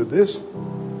 listen to this,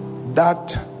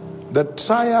 that the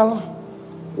trial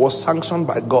was sanctioned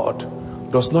by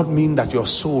God does not mean that your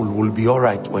soul will be all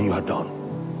right when you are done.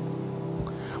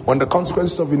 When the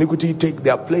consequences of iniquity take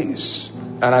their place,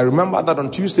 and I remember that on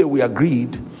Tuesday we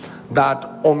agreed that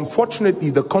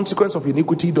unfortunately the consequence of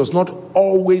iniquity does not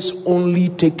always only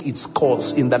take its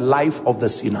course in the life of the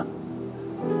sinner.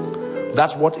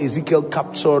 That's what Ezekiel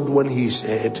captured when he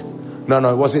said, no,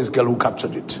 it wasn't Ezekiel who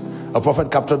captured it. A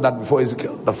prophet captured that before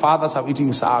Ezekiel. The fathers have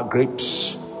eaten sour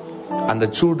grapes and the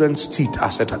children's teeth are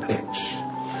set at edge.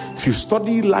 If you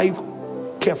study life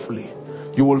carefully,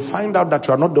 you will find out that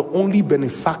you are not the only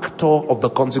benefactor of the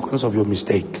consequence of your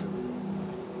mistake.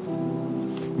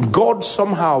 God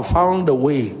somehow found a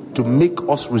way to make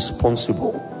us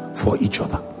responsible for each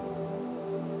other.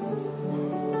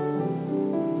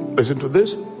 Listen to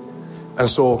this. And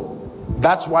so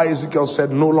that's why Ezekiel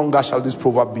said, no longer shall this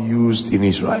proverb be used in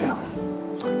Israel.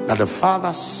 That the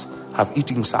fathers have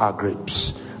eaten sour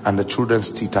grapes and the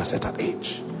children's teeth are set at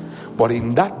age. But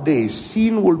in that day,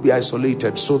 sin will be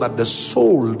isolated so that the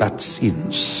soul that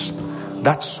sins,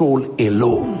 that soul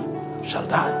alone shall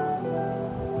die.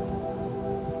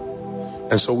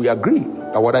 And so we agree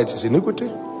that whether it is iniquity,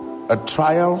 a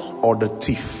trial, or the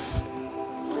thief,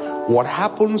 what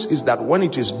happens is that when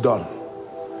it is done,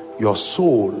 your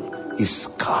soul is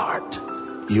scarred.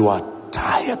 You are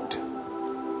tired.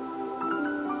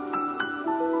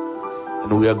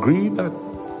 And we agree that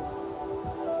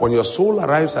when your soul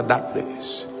arrives at that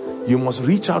place, you must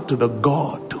reach out to the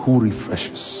God who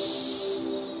refreshes.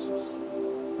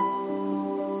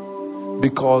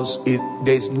 Because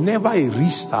there is never a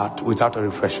restart without a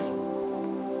refreshing.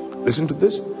 Listen to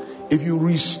this. If you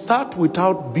restart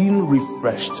without being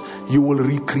refreshed, you will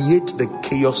recreate the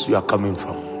chaos you are coming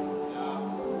from.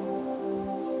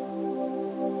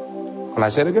 And I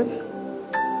said again,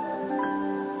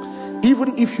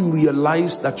 even if you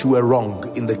realize that you were wrong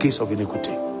in the case of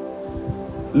iniquity,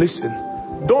 listen,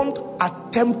 don't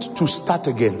attempt to start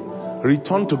again.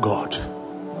 Return to God.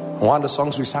 One of the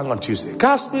songs we sang on Tuesday,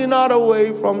 cast me not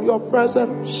away from your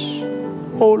presence,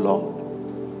 O Lord.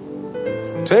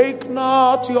 Take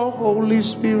not your Holy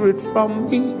Spirit from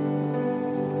me.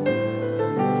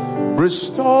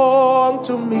 Restore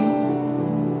unto me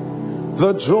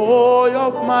the joy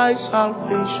of my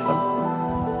salvation,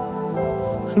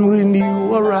 and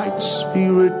renew a right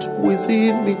spirit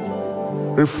within me.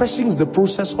 Refreshing is the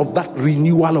process of that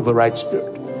renewal of a right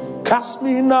spirit. Cast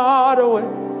me not away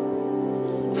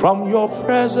from your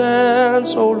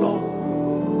presence, O Lord.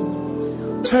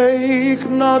 Take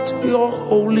not your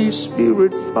Holy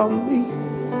Spirit from me.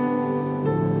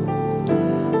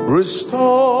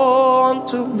 Restore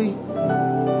unto me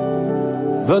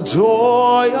the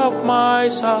joy of my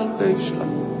salvation,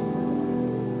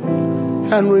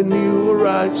 and renew a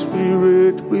right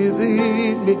spirit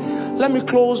within me. Let me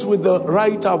close with the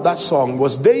writer of that song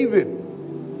was David.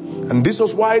 And this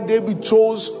was why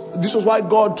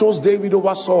God chose David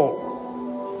over Saul.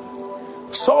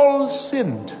 Saul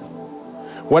sinned.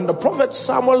 When the prophet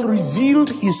Samuel revealed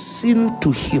his sin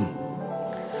to him,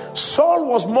 Saul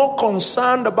was more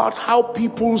concerned about how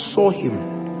people saw him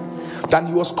than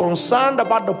he was concerned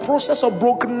about the process of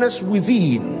brokenness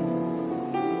within,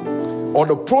 or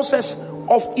the process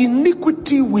of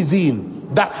iniquity within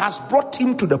that has brought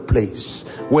him to the place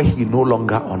where he no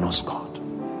longer honors God.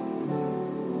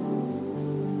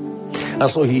 And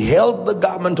so he held the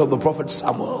garment of the prophet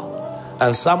Samuel,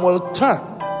 and Samuel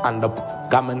turned and the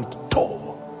garment tore.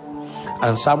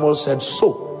 And Samuel said,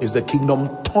 so is the kingdom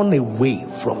torn away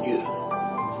from you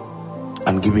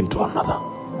and given to another.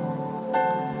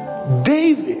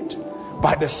 David,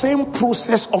 by the same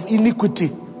process of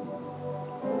iniquity,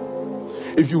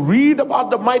 if you read about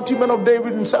the mighty men of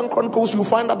David in 2 Chronicles, you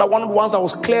find out that one of the ones that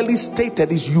was clearly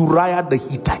stated is Uriah the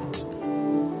Hittite.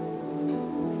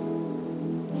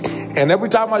 And every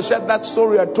time I shared that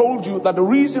story, I told you that the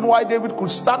reason why David could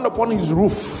stand upon his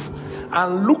roof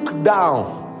and look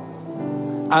down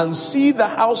and see the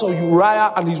house of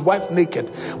Uriah and his wife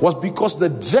naked was because the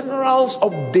generals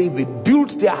of David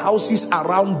built their houses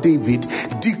around David,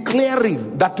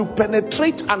 declaring that to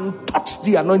penetrate and touch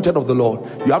the anointed of the Lord,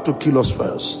 you have to kill us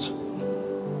first.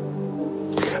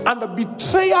 And the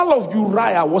betrayal of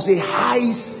Uriah was a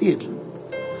high sin.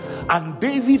 And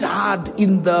David had,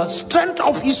 in the strength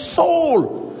of his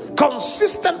soul,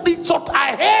 consistently thought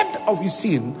ahead of his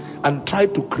sin and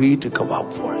tried to create a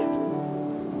cover-up for it.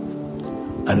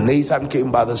 And Nathan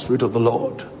came by the Spirit of the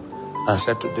Lord and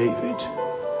said to David,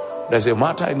 there's a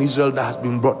matter in Israel that has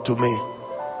been brought to me,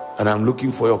 and I'm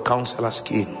looking for your counsel as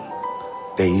king.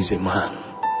 There is a man.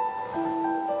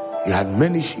 He had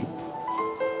many sheep,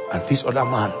 and this other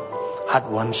man had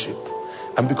one sheep.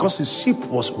 And because his sheep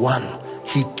was one,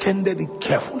 he tended it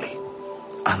carefully,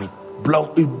 and it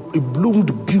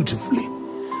bloomed beautifully.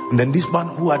 And then this man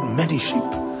who had many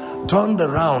sheep turned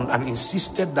around and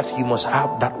insisted that he must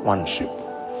have that one sheep.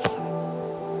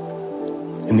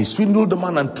 And he swindled the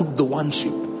man and took the one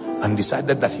sheep and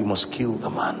decided that he must kill the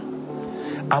man.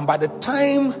 And by the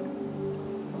time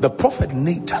the prophet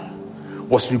Nathan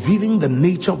was revealing the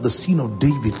nature of the sin of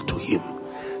David to him,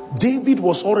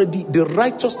 the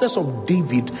righteousness of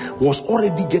David was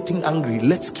already getting angry.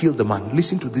 Let's kill the man.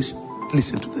 Listen to this.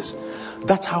 Listen to this.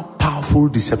 That's how powerful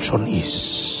deception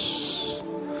is.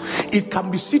 It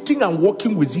can be sitting and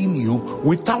working within you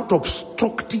without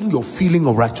obstructing your feeling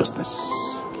of righteousness.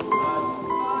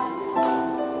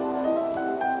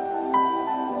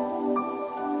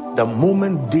 The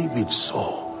moment David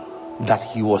saw that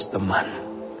he was the man,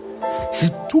 he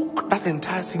took that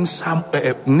entire thing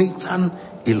Nathan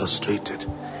illustrated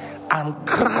and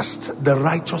crushed the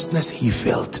righteousness he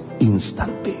felt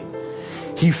instantly.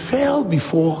 He fell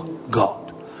before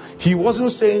God. He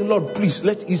wasn't saying, Lord, please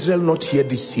let Israel not hear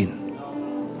this sin.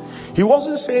 He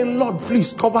wasn't saying, Lord,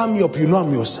 please cover me up, you know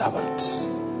I'm your servant.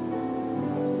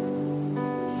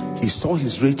 He saw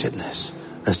his wretchedness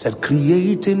and said,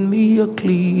 create in me a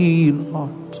clean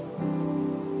heart,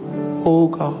 oh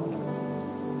God,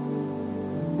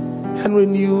 and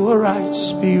renew a right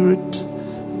spirit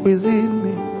within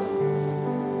me.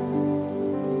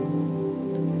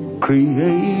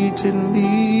 Create in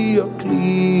me a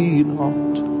clean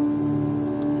heart,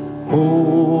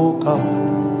 oh God,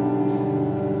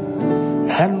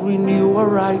 and renew a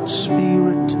right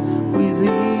spirit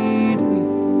within me.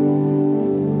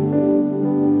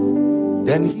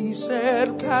 He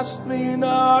said, cast me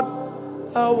not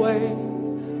away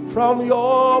from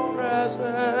your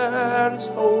presence,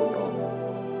 oh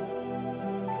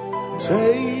Lord.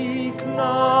 Take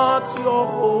not your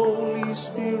Holy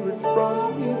Spirit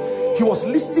from me. He was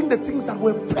listing the things that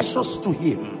were precious to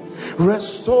him.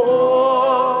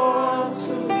 Restore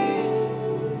to me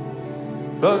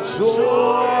the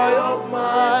joy of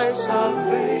my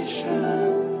salvation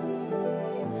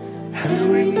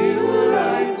and renew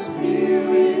right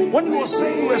spirit. When he was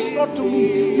saying restore to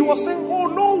me, he was saying, oh,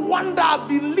 no wonder I've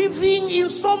been living in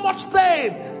so much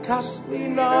pain. Cast me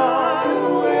not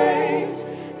away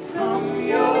from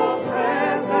your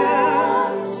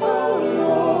presence, oh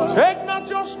Lord. Take not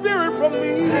your spirit from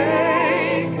me.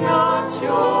 Take not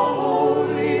your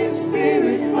Holy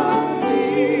Spirit from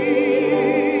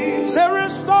me. Say,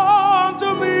 restore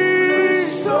to me.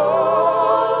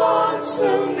 Restore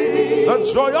to me the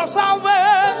joy of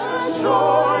salvation. The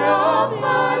joy of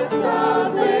my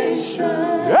salvation.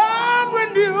 And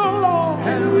renew, Lord.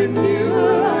 And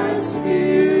renew thy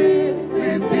spirit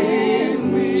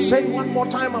within me. Say one more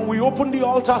time and we open the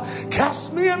altar.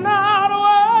 Cast me not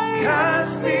away.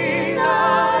 Cast me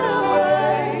not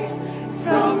away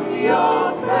from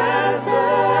your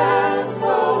presence,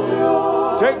 oh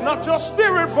Lord. Take not your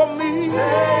spirit from me.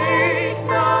 Take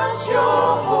not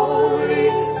your Holy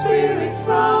Spirit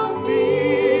from me.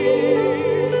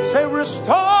 Say,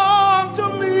 restore to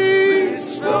me.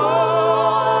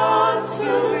 Restore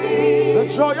to me the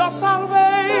joy of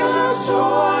salvation. The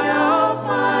joy of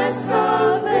my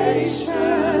salvation.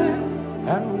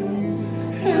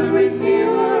 And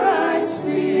renew right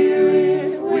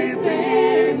spirit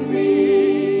within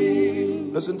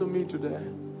me. Listen to me today.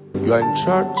 You are in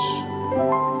church,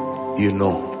 you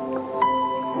know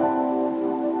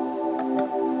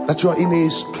that you are in a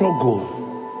struggle.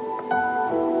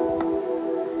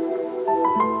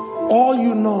 Or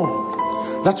you know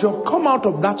that you have come out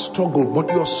of that struggle, but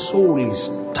your soul is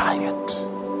tired.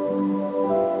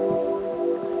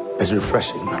 It's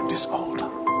refreshing at this altar.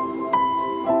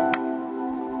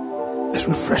 It's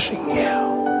refreshing here.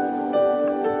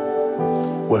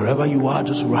 Wherever you are,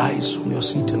 just rise from your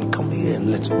seat and come here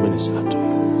and let's minister to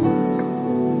you.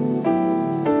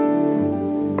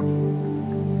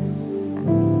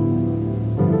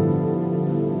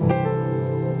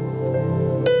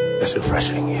 It's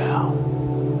refreshing here.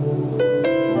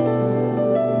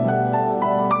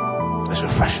 It's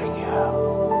refreshing here.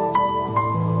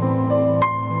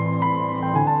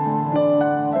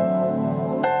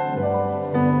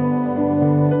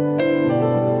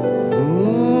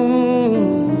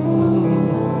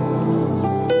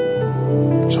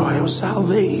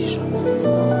 Salvation.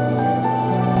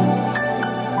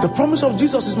 The promise of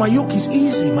Jesus is, my yoke is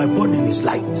easy, my burden is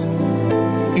light.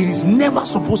 It is never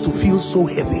supposed to feel so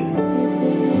heavy.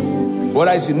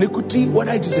 Whether it's iniquity,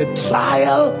 whether it is a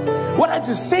trial, whether it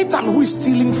is Satan who is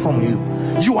stealing from you,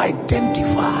 you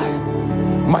identify,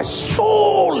 my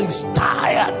soul is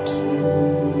tired.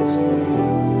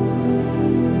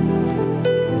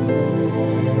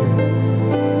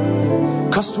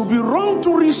 Because to be wrong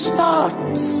to restart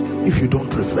if you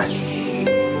don't refresh.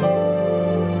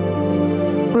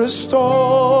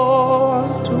 Restore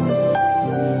to me.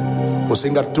 We'll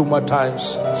sing that 2 more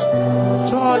times.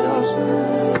 Joyous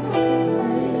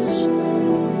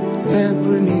and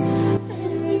renew.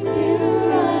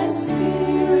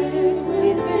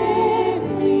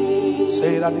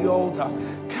 Say it at the altar.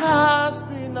 Cast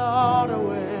me not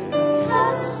away.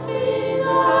 Cast me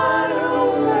not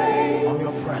away from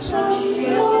your presence. From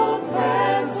your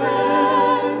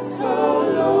presence, oh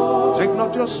Lord. Take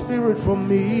not your spirit from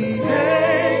me.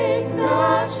 Take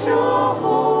not your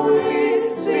Holy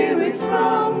Spirit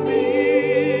from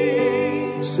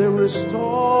me. Say,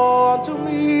 restore to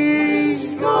me.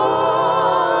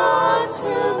 Restore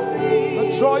to me the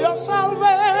joy of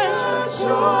salvation. The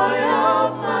joy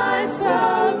of my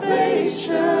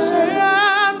salvation. Say,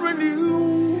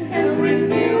 and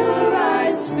renew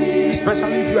right spirit.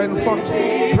 Especially if you are in front,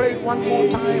 pray it one more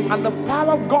time and the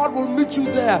power of God will meet you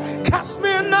there. Cast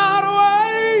me not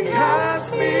away.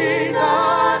 Cast me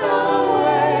not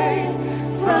away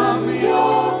from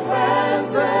your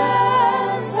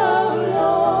presence, oh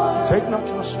Lord. Take not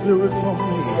your spirit from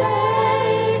me.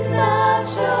 Take not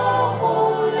your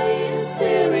Holy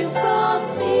Spirit from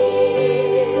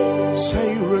me.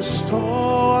 Say,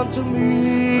 restore to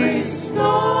me.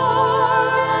 Restore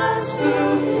to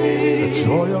me the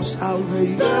joy of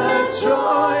salvation. The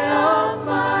joy of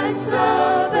my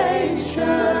salvation.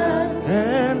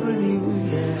 And renew,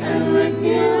 and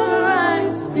renew right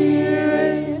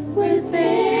spirit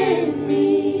within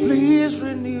me. Please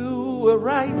renew a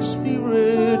right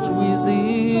spirit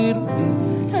within me.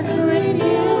 And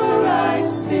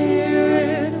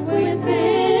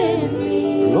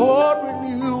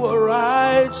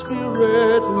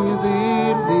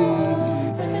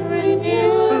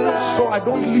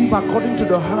don't live according to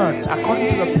the hurt, according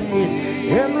to the pain.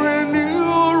 And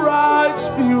renew right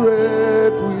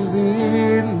spirit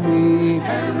within me.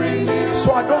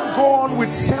 So I don't go on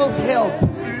with self-help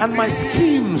and my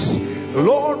schemes.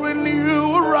 Lord,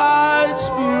 renew right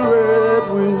spirit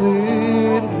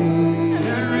within me.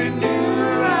 And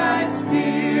renew right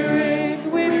spirit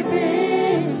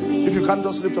within me. If you can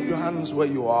just lift up your hands where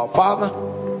you are. Father,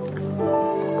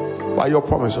 by your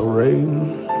promise of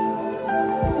rain,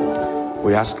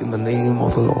 we ask in the name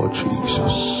of the Lord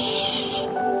Jesus,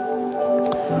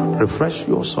 refresh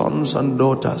your sons and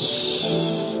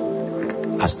daughters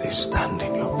as they stand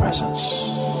in your presence.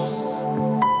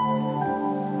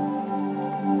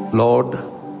 Lord,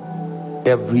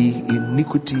 every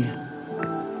iniquity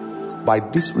by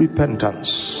this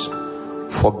repentance,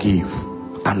 forgive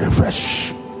and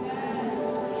refresh.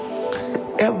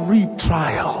 Every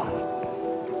trial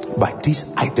by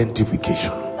this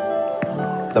identification.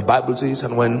 The Bible says,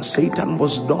 and when Satan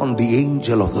was done, the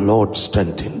angel of the Lord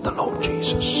strengthened the Lord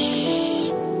Jesus.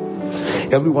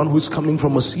 Everyone who is coming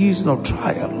from a season of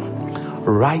trial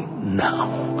right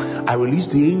now, I release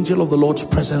the angel of the Lord's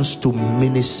presence to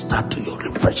minister to your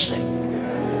refreshing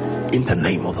in the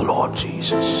name of the Lord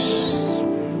Jesus.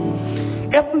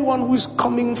 Everyone who is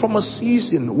coming from a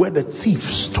season where the thief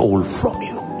stole from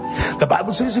you, the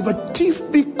Bible says if a thief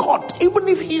be caught, even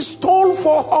if he stole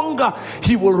for hunger,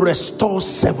 he will restore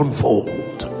sevenfold.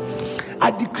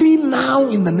 I decree now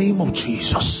in the name of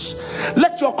Jesus,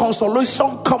 let your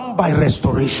consolation come by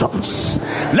restorations.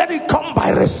 Let it come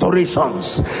by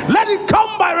restorations. Let it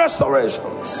come by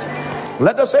restorations.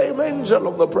 Let the same angel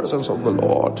of the presence of the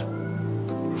Lord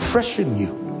freshen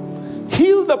you.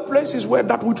 Heal the places where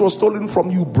that which was stolen from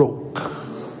you broke.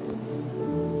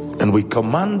 And we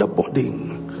command the budding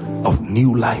of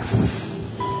new life.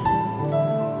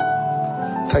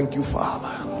 Thank you,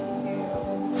 Father,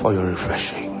 for your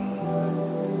refreshing.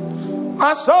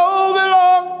 My soul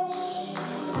belongs,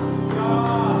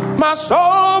 my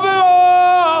soul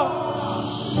belongs,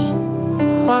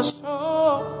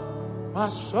 my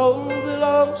soul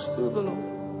belongs to the Lord.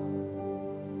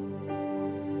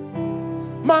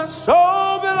 My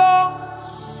soul belongs,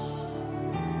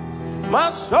 my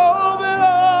soul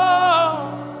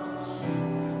belongs,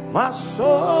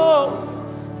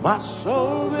 my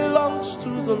soul belongs to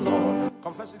the Lord.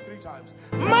 Confess it 3 times.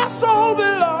 My soul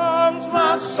belongs,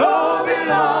 my soul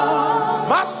belongs,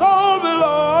 my soul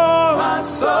belongs, my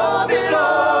soul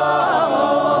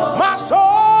belongs, my soul.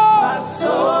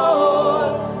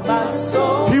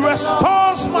 He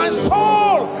restores my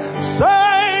soul.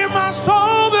 Say, my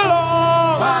soul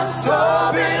belongs, my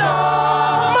soul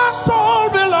belongs, my soul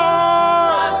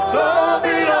belongs, my soul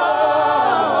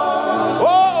belongs.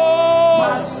 Oh,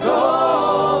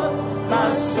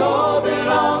 my soul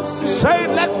belongs to. Say,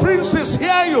 let princes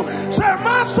hear you. Say,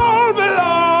 my soul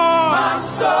belongs, my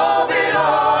soul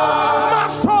belongs, my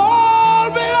soul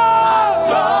belongs,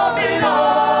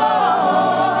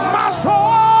 my soul.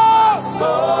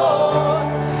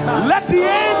 Let the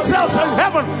angels in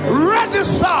heaven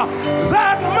register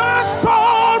that my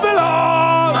soul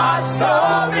belongs, my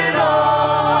soul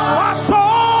belongs, my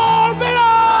soul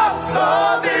belongs,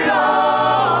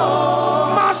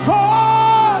 my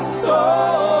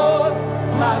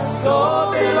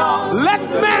soul belongs. Let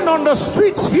men on the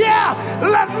streets hear,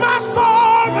 let my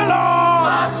soul belong,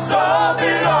 my soul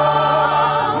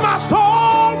belongs, my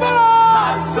soul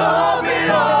belongs,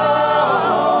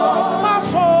 my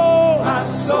soul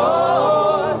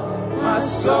belongs, my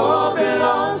soul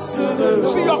belongs to the Lord.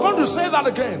 See, you're going to say that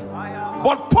again.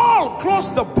 But Paul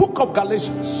closed the book of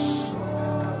Galatians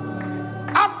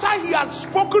after he had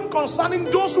spoken concerning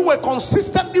those who were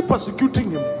consistently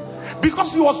persecuting him,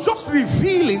 because he was just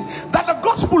revealing that the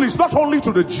gospel is not only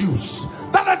to the Jews,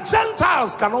 that the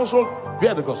Gentiles can also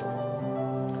hear the gospel.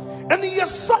 And he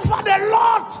has suffered a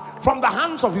lot from the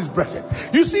hands of his brethren.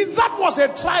 You see, that was a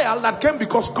trial that came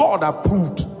because God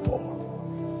approved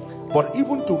Paul. But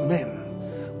even to men,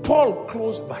 Paul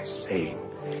closed by saying,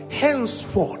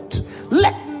 henceforth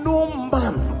let no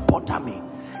man bother me.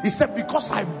 He said,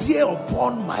 because I bear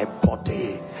upon my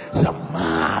body the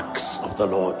marks of the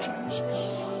Lord Jesus.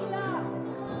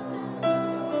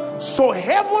 So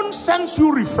heaven sends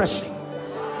you refreshing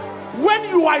when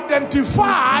you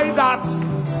identify that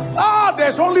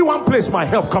there's only one place my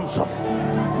help comes from.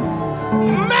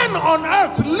 Men on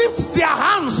earth lift their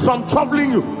hands from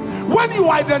troubling you when you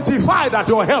identify that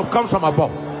your help comes from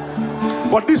above.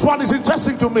 But this one is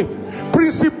interesting to me.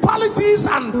 Principalities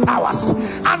and powers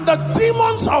and the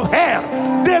demons of hell,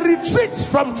 they retreat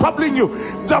from troubling you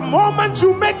the moment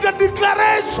you make the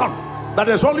declaration that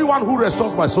there's only one who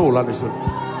restores my soul. And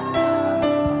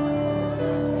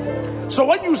So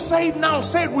when you say it now,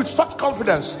 say it with such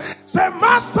confidence. Say,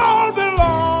 my soul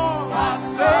belongs. My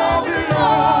soul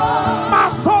belongs. My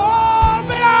soul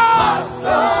belongs. My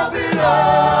soul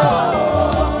belongs.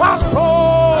 My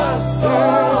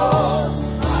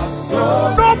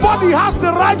soul. Nobody has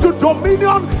the right to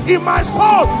dominion in my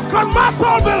soul, because my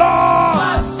soul belongs.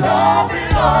 My soul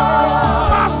belongs.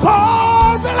 My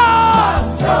soul belongs. My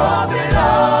soul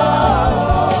belongs.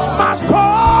 My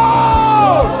soul.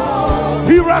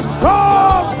 He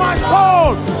restores my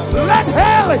soul. Let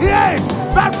hell hear it,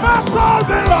 that my soul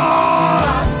belongs.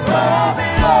 My soul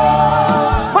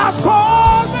belongs. My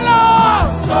soul belongs. My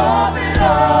soul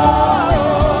belongs.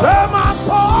 Say my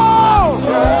soul.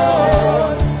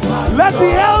 Let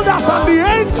the elders and the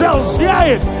angels hear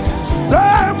it.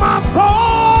 Say my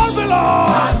soul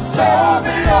belongs. My soul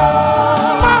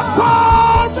belongs. My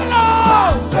soul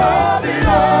belongs.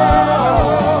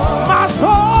 My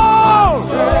soul.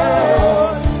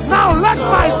 Now let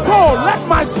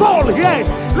my soul hear it.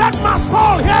 Let my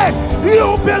soul hear it.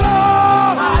 You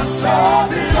belong. My soul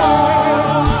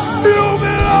belongs. You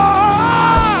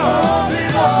belong.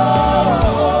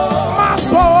 My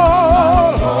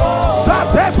soul.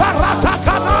 Sate parata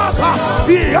kanata.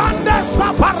 Yande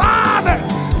saparade.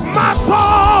 My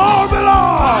soul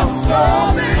belongs.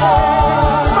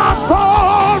 My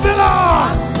soul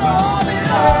belongs.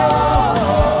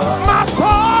 My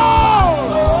soul.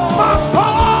 My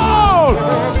soul.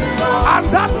 And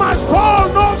that my soul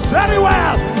knows very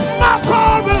well. My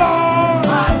soul belongs.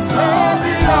 My soul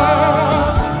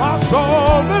belongs. My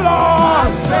soul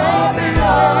belongs.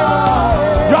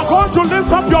 You're going to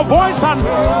lift up your voice and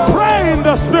pray in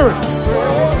the spirit.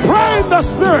 Pray in the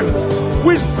spirit.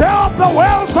 We stir up the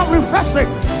wells of refreshing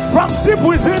from deep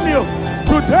within you.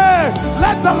 Today,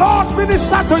 let the Lord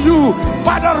minister to you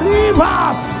by the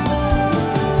rivers.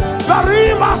 The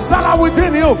rivers that are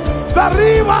within you. The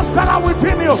rivers that are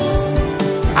within you.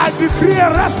 I decree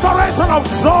a restoration of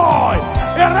joy,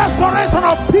 a restoration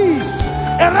of peace,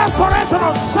 a restoration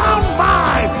of sound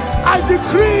mind. I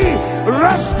decree,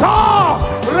 restore,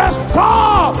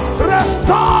 restore,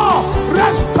 restore,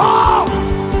 restore.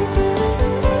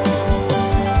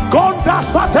 Gonda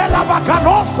satela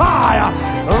bakanosaya,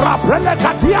 raprele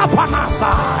katia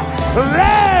panasai,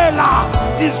 rela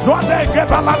izwade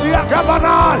gebaladia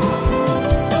gabanai.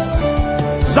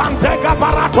 Zantega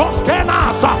baratos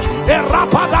kenasa,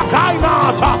 erapada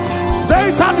kainata.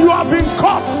 Satan, you have been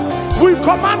caught. We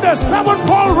command a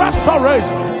sevenfold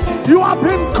restoration. You have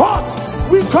been caught.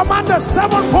 We command a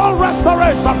sevenfold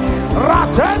restoration.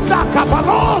 Ratenda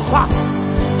kapalosa.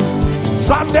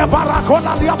 Zande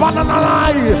barakola dia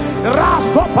bananai.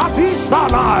 Rasto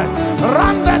patistanai.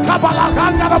 Rande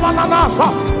kabalaganga da bananasa.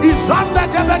 Izande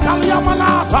gebekalia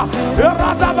manata.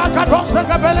 Erada bakadose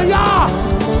gebelia.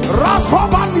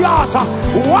 Rasobandiata.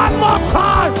 One more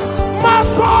time. My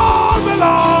soul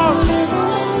belongs.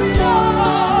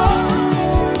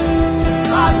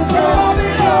 My soul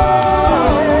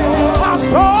belongs. My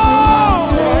soul.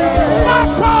 My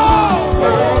soul.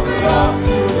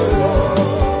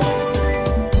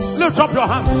 Lift up your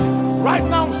hands right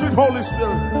now, sweet Holy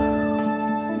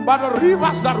Spirit. By the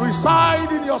rivers that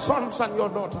reside in your sons and your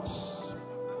daughters,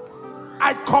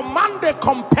 I command a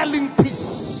compelling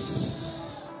peace.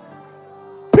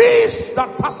 Peace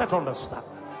that passeth understanding.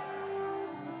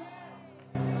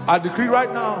 I decree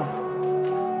right now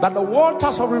that the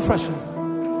waters of refreshing,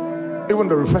 even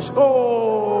the refreshing,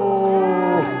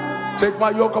 take my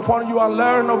yoke upon you and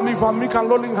learn of me, for meek and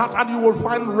lowly heart, and you will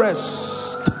find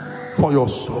rest for your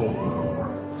soul.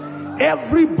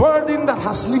 Every burden that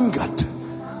has lingered,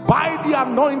 by the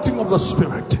anointing of the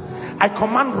Spirit, I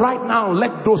command right now,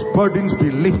 let those burdens be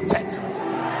lifted.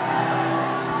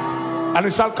 And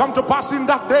it shall come to pass in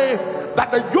that day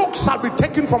that the yoke shall be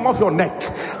taken from off your neck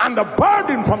and the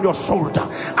burden from your shoulder,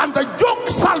 and the yoke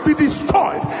shall be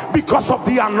destroyed because of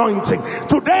the anointing.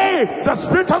 Today the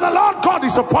Spirit of the Lord God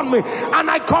is upon me, and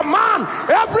I command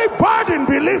every burden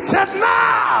be lifted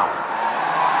now.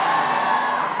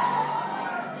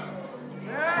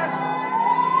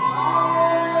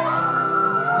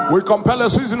 We compel a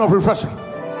season of refreshing.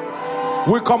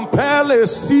 We compel a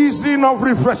season of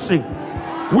refreshing.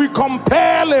 We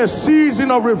compel a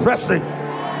season of refreshing.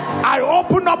 I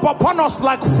open up upon us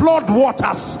like flood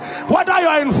waters. Whether you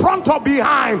are in front or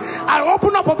behind, I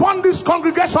open up upon this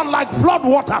congregation like flood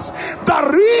waters. The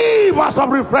rivers of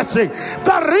refreshing.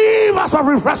 The rivers of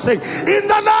refreshing. In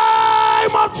the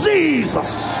name of Jesus.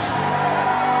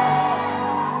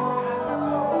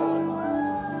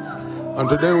 And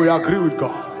today we agree with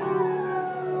God.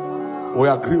 We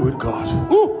agree with God.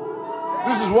 Ooh,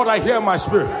 this is what I hear in my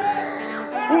spirit.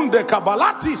 Unde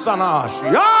kabalati sanash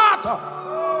yata.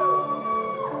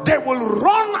 They will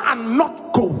run and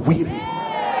not go weary.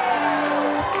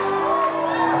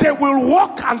 They will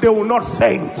walk and they will not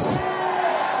faint.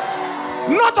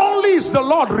 Not only is the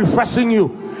Lord refreshing you,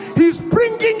 He's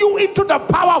bringing you into the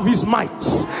power of His might,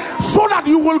 so that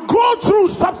you will go through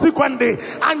subsequently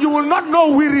and you will not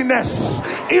know weariness.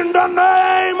 In the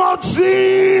name of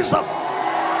Jesus.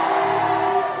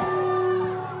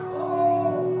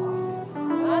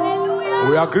 Hallelujah.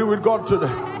 We agree with God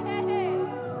today.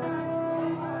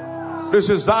 This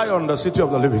is Zion, the city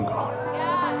of the living God.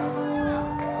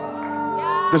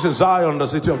 This is Zion, the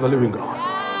city of the living God.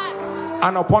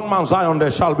 And upon Mount Zion there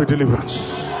shall be deliverance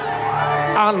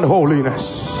and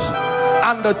holiness,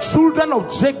 and the children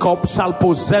of Jacob shall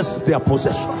possess their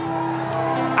possession.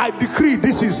 I decree,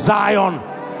 this is Zion.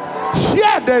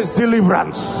 Here there's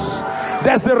deliverance,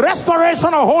 there's the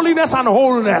restoration of holiness and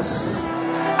wholeness,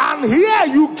 and here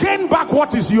you gain back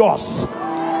what is yours.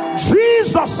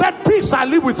 Jesus said, peace I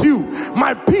live with you,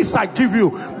 my peace I give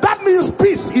you. That means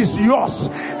peace is yours.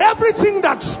 Everything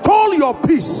that stole your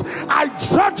peace, I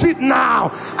judge it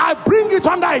now. I bring it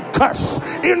under a curse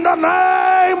in the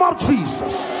name of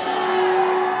Jesus.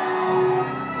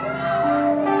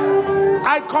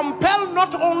 I compel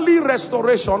not only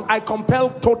restoration, I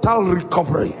compel total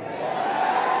recovery.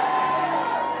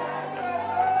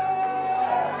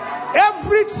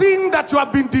 Everything that you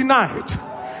have been denied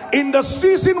in the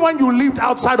season when you lived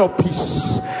outside of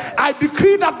peace, I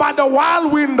decree that by the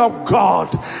wild wind of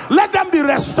God, let them be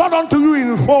restored unto you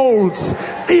in folds,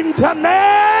 in the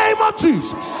name of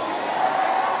Jesus.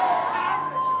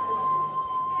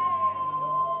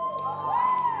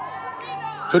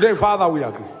 Today, Father, we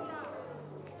agree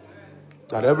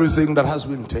that everything that has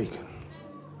been taken,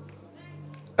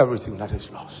 everything that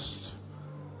is lost,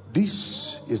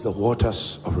 this is the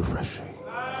waters of refreshing.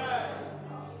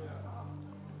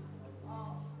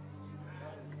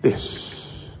 This.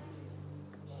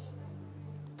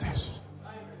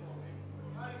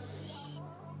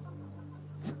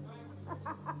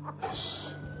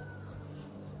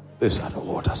 These are the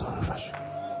waters of refreshing.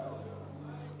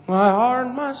 My heart,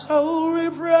 my soul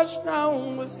refreshed now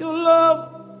with your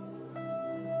love,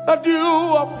 the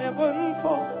dew of heaven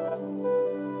fall,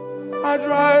 my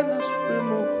dryness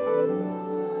remove.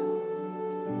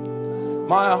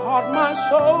 My heart, my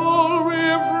soul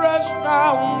refreshed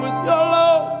now with your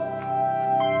love,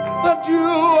 the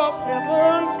dew of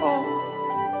heaven fall,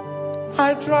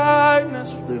 my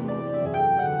dryness remove.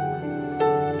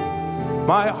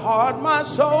 My heart, my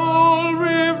soul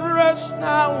refreshed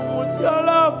now with your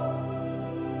love,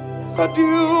 the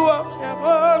dew of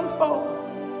heaven fall,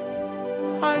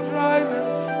 my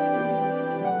dryness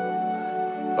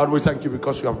remove. Lord, we thank you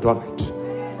because you have done it,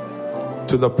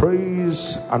 to the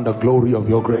praise and the glory of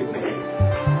your great name.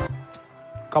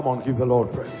 Come on, give the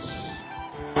Lord praise.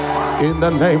 In the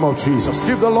name of Jesus,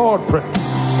 give the Lord praise.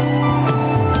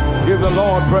 Give the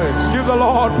Lord praise. Give the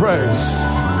Lord praise.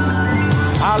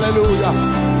 Hallelujah.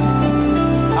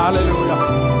 Hallelujah.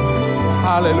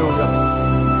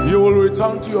 Hallelujah. You will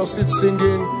return to your seat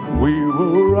singing, we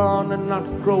will run and not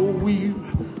grow weary.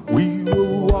 We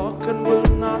will walk and will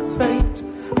not faint.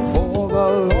 For the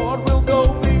Lord will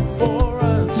go before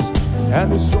us,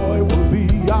 and His joy will be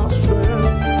our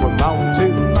strength. We're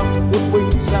mounting up with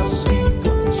wings as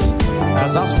eagles,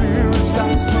 as our spirit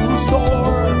stands to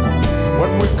soar.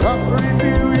 When we come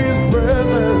into His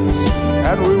presence,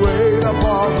 and we wait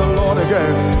upon the Lord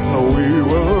again, we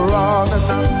will run and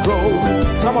not grow.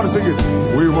 Somebody sing it.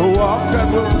 We will walk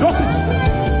and we'll justice.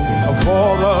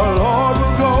 For the Lord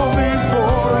will go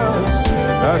before us,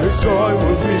 and His joy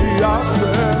will be our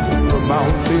strength. We're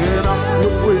mounting up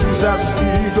with wings as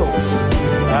eagles,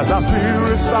 as our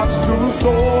spirit starts to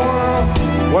soar.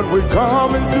 When we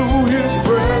come into His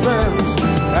presence,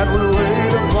 and we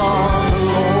wait upon the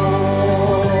Lord,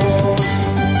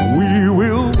 we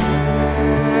will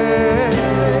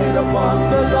wait upon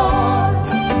the Lord.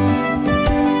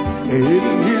 In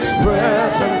His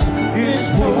presence is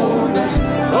fullness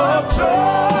of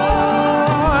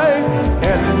joy,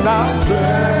 and our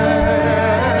strength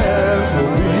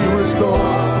will be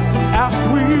restored as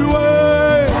we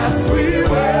wait. As we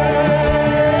wait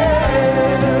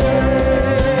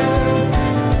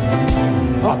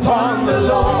upon the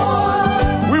Lord,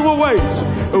 we will wait.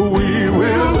 We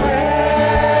will wait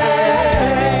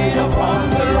upon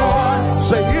the Lord.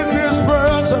 Say, in His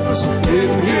presence,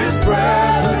 in His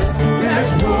presence is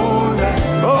fullness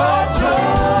of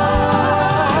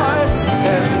joy,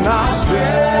 and our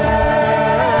strength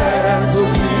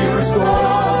will be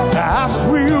restored as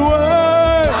we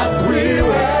wait. As we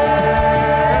wait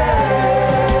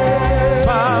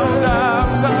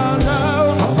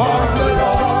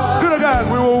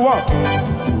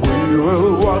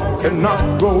walk and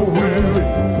not grow weary.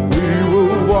 We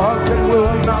will walk and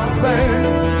will not faint,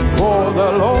 for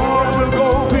the Lord will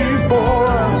go before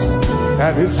us,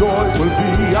 and his joy will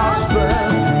be our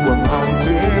strength. We're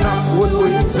mounting up with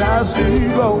wings as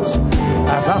eagles,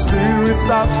 as our spirit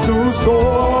starts to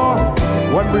soar,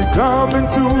 when we come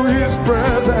into his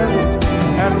presence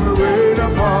and we wait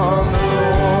upon the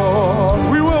Lord.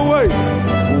 We will wait.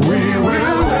 We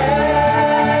will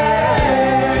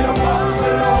wait upon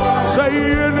the Lord. Say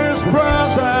in his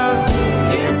presence.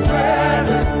 His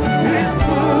presence, his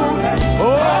goodness,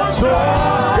 oh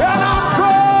joy. And our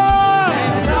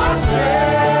strength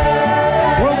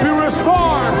will be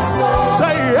restored.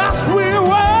 Say yes, we will.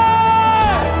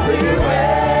 Yes, we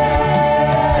will.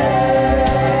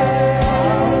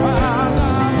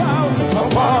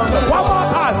 Upon the, one more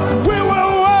time. We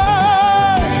will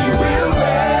wait. We will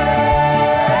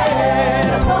wait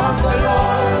upon the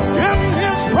Lord. In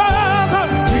his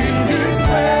presence. In his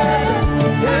presence.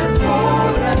 His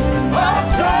fullness of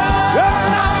joy.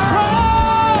 And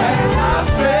our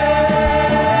strength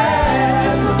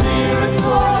will be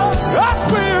restored. Yes,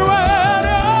 we will.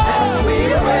 Yes, we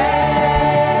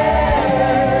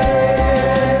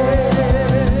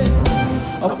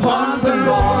wait upon the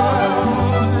Lord.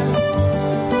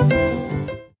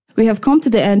 We have come to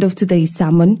the end of today's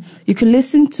sermon. You can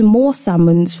listen to more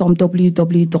sermons from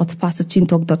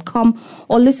www.pastorchingtok.com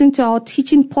or listen to our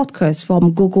teaching podcast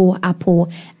from Google,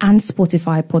 Apple, and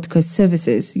Spotify podcast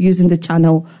services using the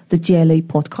channel The GLA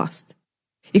Podcast.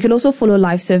 You can also follow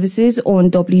live services on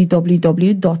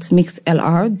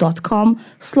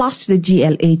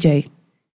www.mixlr.com/theglaj.